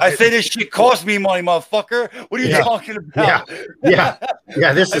 It's not. I say this shit cost me money, motherfucker. What are you talking about? Yeah.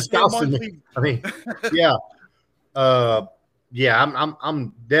 This is costing me. I mean, yeah.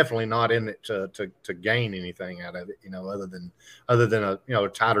 I'm definitely not in it to gain anything out of it, you know, other than a, you know, a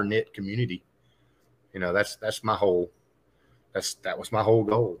tighter knit community. You know, that's my whole. That was my whole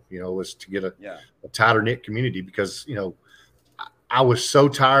goal, you know, was to get a tighter knit community, because, you know, I was so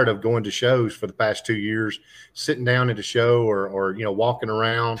tired of going to shows for the past 2 years, sitting down at a show or, you know, walking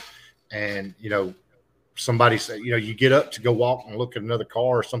around and, you know, somebody say, you know, you get up to go walk and look at another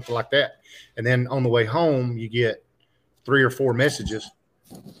car or something like that. And then on the way home, you get 3 or 4 messages.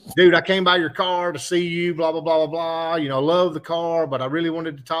 Dude, I came by your car to see you, blah, blah, blah, blah, blah. You know, I love the car, but I really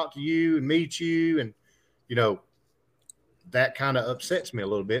wanted to talk to you and meet you. And, you know, that kind of upsets me a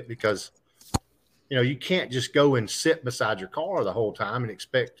little bit, because you can't just go and sit beside your car the whole time and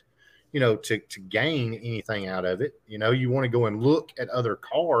expect, to gain anything out of it. You want to go and look at other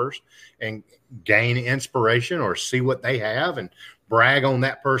cars and gain inspiration or see what they have and brag on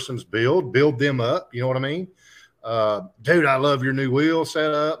that person's build them up. You know what I mean? Dude, I love your new wheel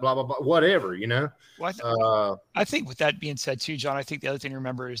setup, blah, blah, blah, whatever, Well, I think with that being said too, John, I think the other thing to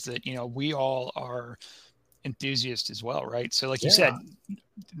remember is that, we all are enthusiasts as well, right? So like you said,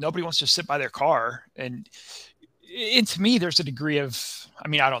 nobody wants to sit by their car. And to me, there's a degree of,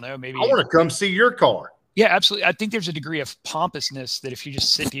 I don't know, maybe I want to come see your car. Yeah, absolutely. I think there's a degree of pompousness that if you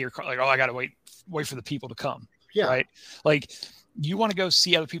just sit to your car, like, oh, I got to wait for the people to come. Yeah. Right. Like you want to go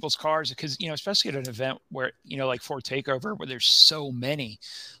see other people's cars because, especially at an event where, like Ford Takeover, where there's so many,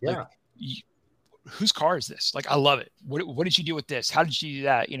 yeah. Like, whose car is this? Like, I love it. What did you do with this? How did you do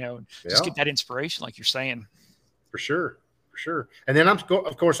that? Just get that inspiration, like you're saying. For sure. And then of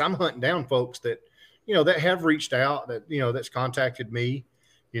course, I'm hunting down folks that, that have reached out, that, that's contacted me,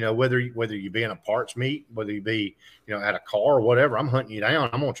 whether you be in a parts meet, whether you be, at a car or whatever, I'm hunting you down.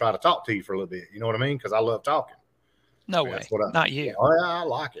 I'm going to try to talk to you for a little bit. You know what I mean? Because I love talking. No way. Not you. Oh, yeah, I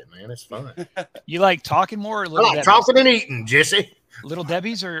like it, man. It's fun. You like talking more or I like talking and eating, Jesse. Little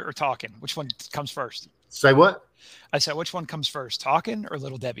Debbie's or talking? Which one comes first? Say what? I said, which one comes first, talking or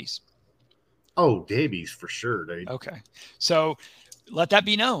Little Debbie's? Oh, Debbie's for sure, dude. Okay. So let that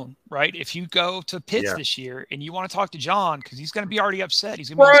be known, right? If you go to Pitts this year and you want to talk to John, because he's going to be already upset. He's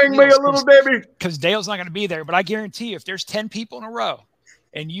going to bring me a Little Debbie. Because Dale's not going to be there. But I guarantee you, if there's 10 people in a row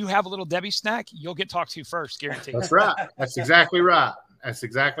and you have a Little Debbie snack, you'll get talked to first, guaranteed. That's right. That's exactly right.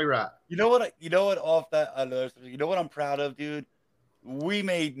 You know what? Off that, you know what I'm proud of, dude? We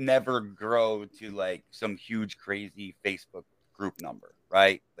may never grow to like some huge, crazy Facebook group number,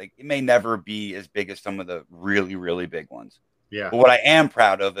 right? Like it may never be as big as some of the really, really big ones. Yeah. But what I am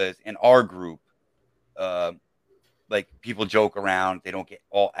proud of is in our group, like people joke around, they don't get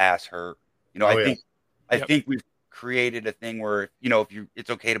all ass hurt. I think we've created a thing where, it's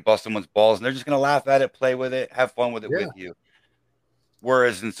okay to bust someone's balls and they're just going to laugh at it, play with it, have fun with it with you.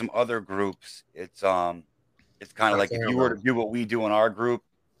 Whereas in some other groups, it's kind of like if you were to do what we do in our group,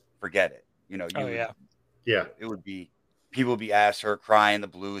 forget it. It would be people would be ass hurt, crying the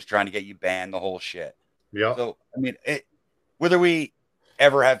blues, trying to get you banned, the whole shit. Yeah. So whether we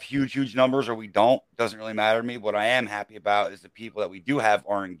ever have huge numbers or we don't, doesn't really matter to me. What I am happy about is the people that we do have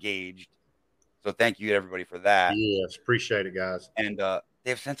are engaged. So thank you to everybody for that. Yes, appreciate it, guys. And they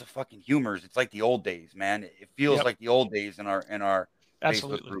have a sense of fucking humor. It's like the old days, man. It feels like the old days in our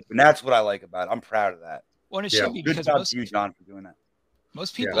Facebook group, and that's what I like about it. I'm proud of that. Well, it should be good job to you, John, for doing that.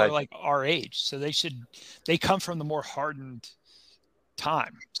 Most people are like our age, so they come from the more hardened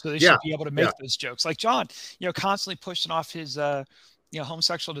time, so they should be able to make those jokes. Like John, constantly pushing off his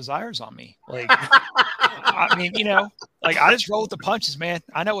homosexual desires on me. Like, like I just roll with the punches, man.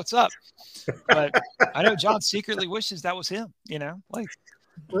 I know what's up, but I know John secretly wishes that was him. Like,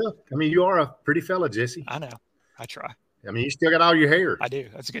 well, you are a pretty fella, Jesse. I know. I try. You still got all your hair. I do.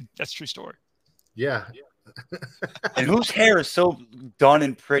 That's a true story. Yeah. And whose hair is so done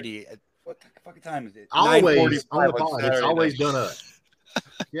and pretty? What fucking time is it? Always on the pod. It's always done up.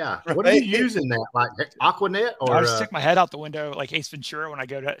 Yeah. What are you using that? Like Aquanet or? I just stick my head out the window like Ace Ventura when I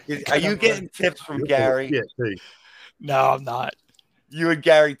go to. Are you getting tips from Gary? No, I'm not. You and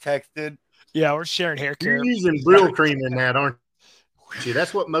Gary texted. Yeah, we're sharing hair care. You're using Brill cream in that, aren't you?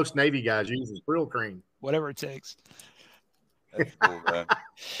 That's what most Navy guys use is Brill cream. Whatever it takes. That's cool, man.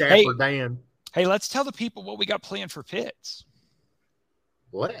 Dan. Hey, let's tell the people what we got planned for Pitts.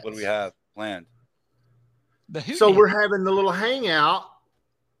 What do we have planned? So we're having the little hangout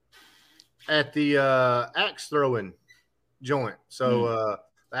at the axe throwing joint. So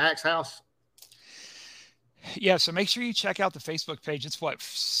the axe house. Yeah, so make sure you check out the Facebook page. It's what,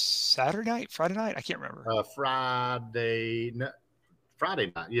 Friday night? I can't remember. Friday night.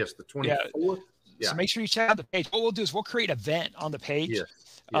 Yes, the 24th. Yeah. So make sure you check out the page. What we'll do is we'll create an event on the page. Yes.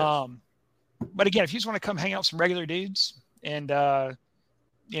 But again, if you just want to come hang out with some regular dudes and,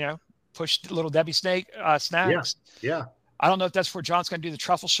 push the Little Debbie snacks. Yeah. I don't know if that's where John's going to do the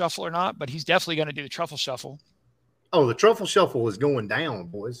truffle shuffle or not, but he's definitely going to do the truffle shuffle. Oh, the truffle shuffle is going down,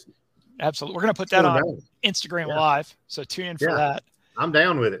 boys. Absolutely. We're going to put that on Instagram Live. So tune in for that. I'm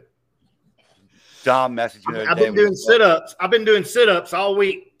down with it. Dom messaged me. I've been doing sit-ups. I've been doing sit-ups all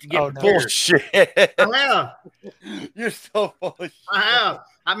week to get bullshit. I have. You're so full of shit. I have.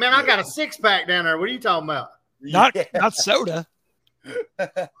 I got a six-pack down there. What are you talking about? Not soda.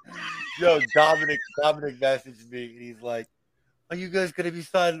 Yo, Dominic messaged me and he's like, "Are you guys gonna be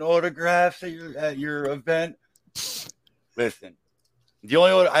signing autographs at your event?" Listen,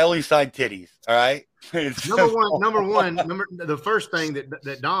 I only signed titties. All right. The first thing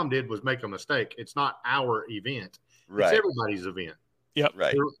that Dom did was make a mistake. It's not our event. Right. It's everybody's event. Yep.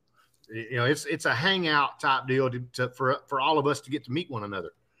 Right. It's a hangout type deal for all of us to get to meet one another.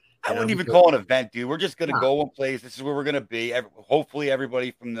 I wouldn't even call it an event, dude. We're just gonna go one place. This is where we're gonna be. Hopefully, everybody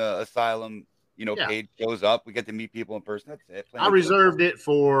from the Asylum, page shows up. We get to meet people in person. That's it. I reserved it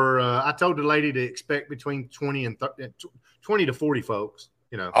for. I told the lady to expect between 20 to 40 folks.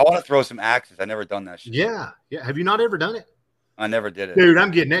 I want to throw some axes. I never done that shit. Yeah. Have you not ever done it? I never did it, dude.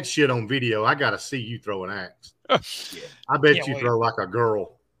 I'm getting that shit on video. I gotta see you throw an axe. Yeah. I bet you throw like a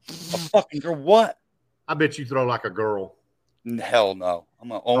girl. A fucking girl? What? I bet you throw like a girl. Hell no. I'm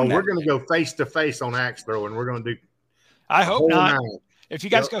gonna own that. We're gonna go face to face on axe throwing. We're gonna do. I hope not. If you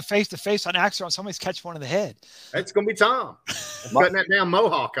guys go face to face on axe throwing, somebody's catch one in the head. That's gonna be Tom. Cutting that damn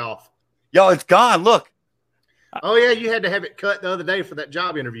mohawk off. Yo, it's gone. Look. Oh yeah, you had to have it cut the other day for that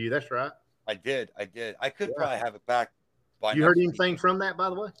job interview. That's right. I did. I could probably have it back. You heard anything from that, by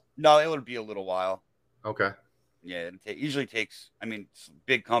the way? No, it would be a little while. Okay. Yeah, it usually takes. I mean,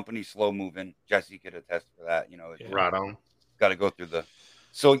 big company, slow moving. Jesse could attest for that. Right on. Got to go through the.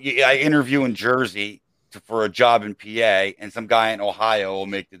 So I interview in Jersey for a job in PA, and some guy in Ohio will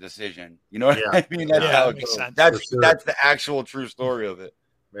make the decision. You know what I mean? That's how it goes. That's the actual true story of it.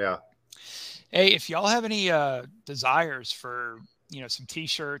 Yeah. Hey, if y'all have any desires for some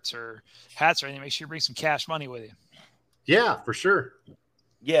T-shirts or hats or anything, make sure you bring some cash money with you. Yeah, for sure.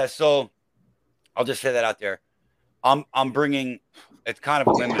 Yeah, so I'll just say that out there. I'm bringing. It's kind of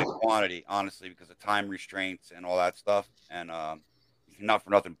a limited quantity, honestly, because of time restraints and all that stuff. And not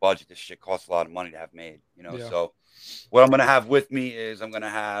for nothing, budget. This shit costs a lot of money to have made. So what I'm gonna have with me is I'm gonna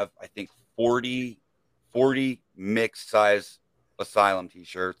have, I think, 40 mixed size Asylum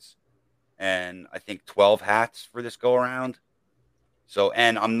T-shirts, and I think 12 hats for this go around. So,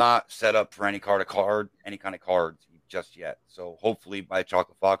 and I'm not set up for any kind of cards just yet. So hopefully by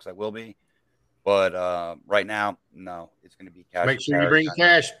Chocolate Fox I will be. But right now, no, it's going to be cash. Make sure you bring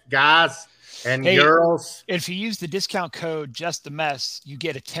cash, guys and girls. If you use the discount code Just the Mess, you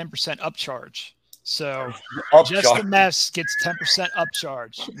get a 10% upcharge. So Just the Mess gets 10%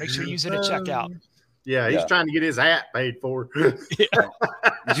 upcharge. Make sure you use it at checkout. Yeah, he's trying to get his hat paid for. Did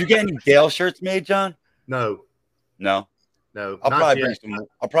you get any Dale shirts made, John? No. I'll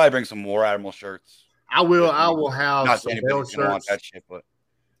probably bring some War Admiral shirts. I will have some Dale shirts. Want that shit, but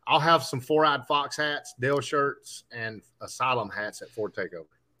I'll have some Four-Eyed Fox hats, Dale shirts, and Asylum hats at Ford Takeover.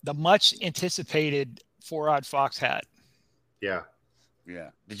 The much anticipated Four-Eyed Fox hat. Yeah. Yeah.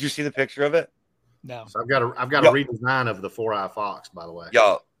 Did you see the picture of it? No. So I've got a redesign of the Four-Eyed Fox, by the way.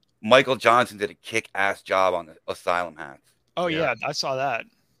 Yo, Michael Johnson did a kick-ass job on the Asylum hats. Oh yeah, I saw that.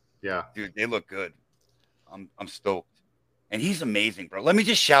 Yeah. Dude, they look good. I'm stoked. And he's amazing, bro. Let me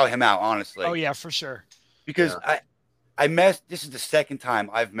just shout him out, honestly. Oh yeah, for sure. Because this is the second time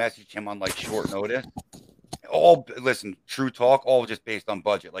I've messaged him on like short notice. Listen, true talk, all just based on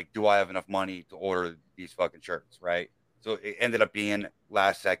budget. Like, do I have enough money to order these fucking shirts, right? So it ended up being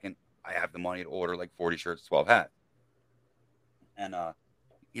last second, I have the money to order like 40 shirts, 12 hats. And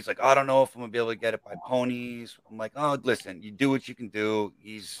he's like, I don't know if I'm gonna be able to get it by ponies. I'm like, oh, listen, you do what you can do.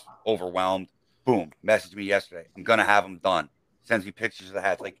 He's overwhelmed. Boom, messaged me yesterday. I'm gonna have him done. Sends me pictures of the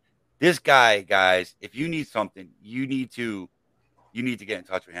hats. Like, this guy, guys, if you need something, you need to get in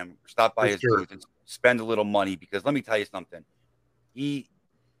touch with him. Stop by his booth and spend a little money, because let me tell you something. He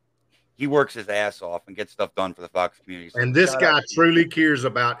works his ass off and gets stuff done for the Fox community. So and this guy truly cares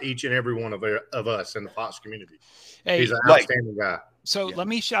about each and every one of us in the Fox community. Hey, he's an outstanding guy. So let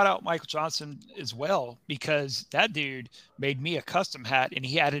me shout out Michael Johnson as well, because that dude made me a custom hat and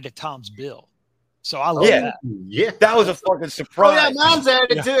he added a Tom's bill. So I love that. Yeah, that was a fucking surprise. Oh, yeah, mine's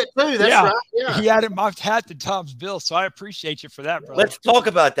added to it too. That's right. Yeah, he added my hat to Tom's bill, so I appreciate you for that, brother. Let's talk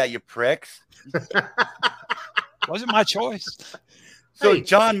about that, you pricks. Wasn't my choice. So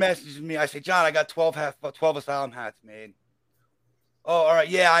John messages me. I say, John, I got 12 Asylum hats made. Oh, all right.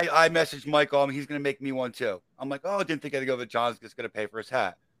 Yeah, I messaged Michael. He's going to make me one too. I'm like, oh, I didn't think I'd go, but John's just going to pay for his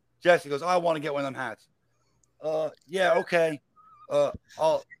hat. Jesse goes, oh, I want to get one of them hats. Yeah, okay.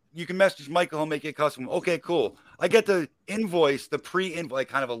 You can message Michael. He'll make it custom. Okay, cool. I get the invoice, the pre-invoice, like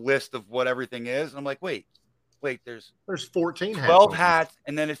kind of a list of what everything is. And I'm like, wait, there's 14 12 hats.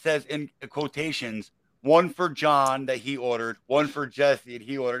 And then it says in quotations, one for John that he ordered, one for Jesse that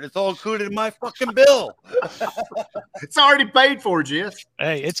he ordered. It's all included in my fucking bill. It's already paid for, Jess.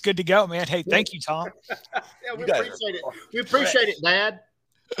 Hey, it's good to go, man. Hey, thank you, Tom. Yeah, we appreciate it. We appreciate it, Dad.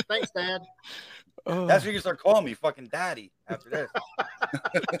 Thanks, Dad. That's when you start calling me fucking daddy after this.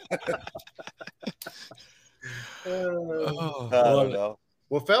 Oh, I don't know.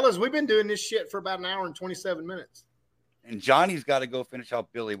 Well, fellas, we've been doing this shit for about an hour and 27 minutes. And Johnny's got to go finish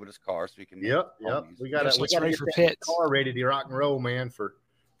out Billy with his car so he can. Yep. We got to get for that pits. car ready to rock and roll, man, for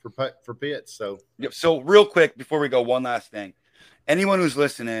pits. So. Yep. So real quick before we go, one last thing. Anyone who's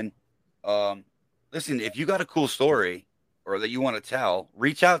listening, listen. If you got a cool story or that you want to tell,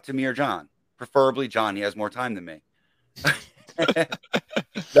 reach out to me or John. Preferably John. He has more time than me.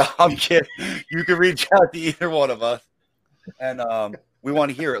 No, I'm kidding. You can reach out to either one of us, and we want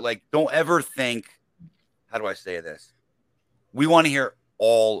to hear it. Like, don't ever think. How do I say this? We want to hear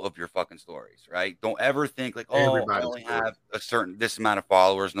all of your fucking stories, right? Don't ever think like, oh, I only have this amount of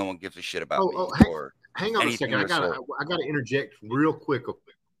followers. No one gives a shit about me. Hang on a second. I gotta interject real quick.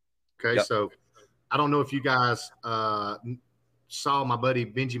 Okay, yep. So I don't know if you guys saw my buddy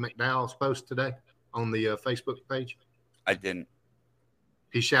Benji McDowell's post today on the Facebook page. I didn't.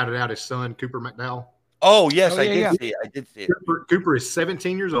 He shouted out his son, Cooper McDowell. Oh yes, I did see it. I did see it. Cooper is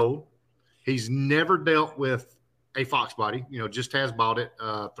 17 years old. He's never dealt with a Fox body, just has bought it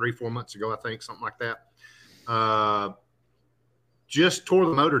 3-4 months ago, I think, something like that. Just tore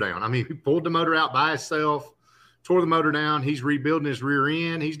the motor down. I mean, he pulled the motor out by himself, tore the motor down. He's rebuilding his rear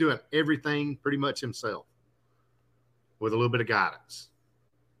end. He's doing everything pretty much himself with a little bit of guidance.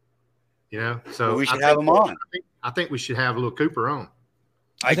 So well, we should have him on. I think we should have a little Cooper on.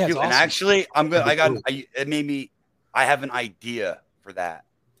 I do. Awesome. And actually, it made me, I have an idea for that.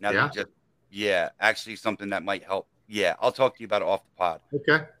 Now actually something that might help. Yeah, I'll talk to you about it off the pod.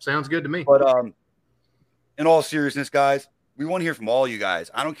 Okay, sounds good to me. But in all seriousness, guys, we want to hear from all you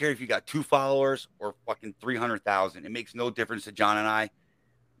guys. I don't care if you got 2 followers or fucking 300,000. It makes no difference to John and I.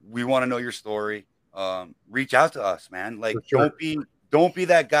 We want to know your story. Reach out to us, man. Like, sure. Don't be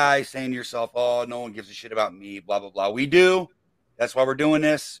that guy saying to yourself, "Oh, no one gives a shit about me." Blah blah blah. We do. That's why we're doing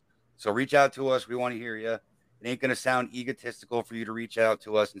this. So reach out to us. We want to hear you. It ain't going to sound egotistical for you to reach out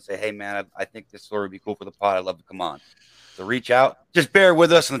to us and say, hey, man, I think this story would be cool for the pod. I'd love to come on. So reach out. Just bear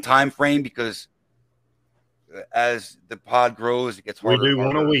with us on the time frame because as the pod grows, it gets harder. We do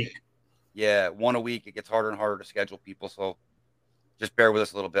one a week. Yeah, one a week. It gets harder and harder to schedule people. So just bear with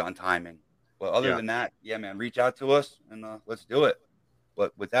us a little bit on timing. But other than that, yeah, man, reach out to us and let's do it.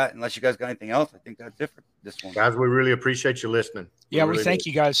 But with that, unless you guys got anything else, I think that's it for this one. Guys, we really appreciate you listening. Yeah, we thank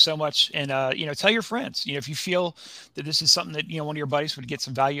you guys so much. And, tell your friends, if you feel that this is something that, one of your buddies would get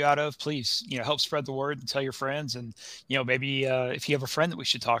some value out of, please, help spread the word and tell your friends. And, maybe if you have a friend that we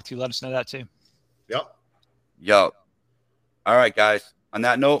should talk to, let us know that too. Yep. All right, guys. On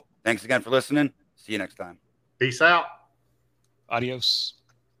that note, thanks again for listening. See you next time. Peace out. Adios.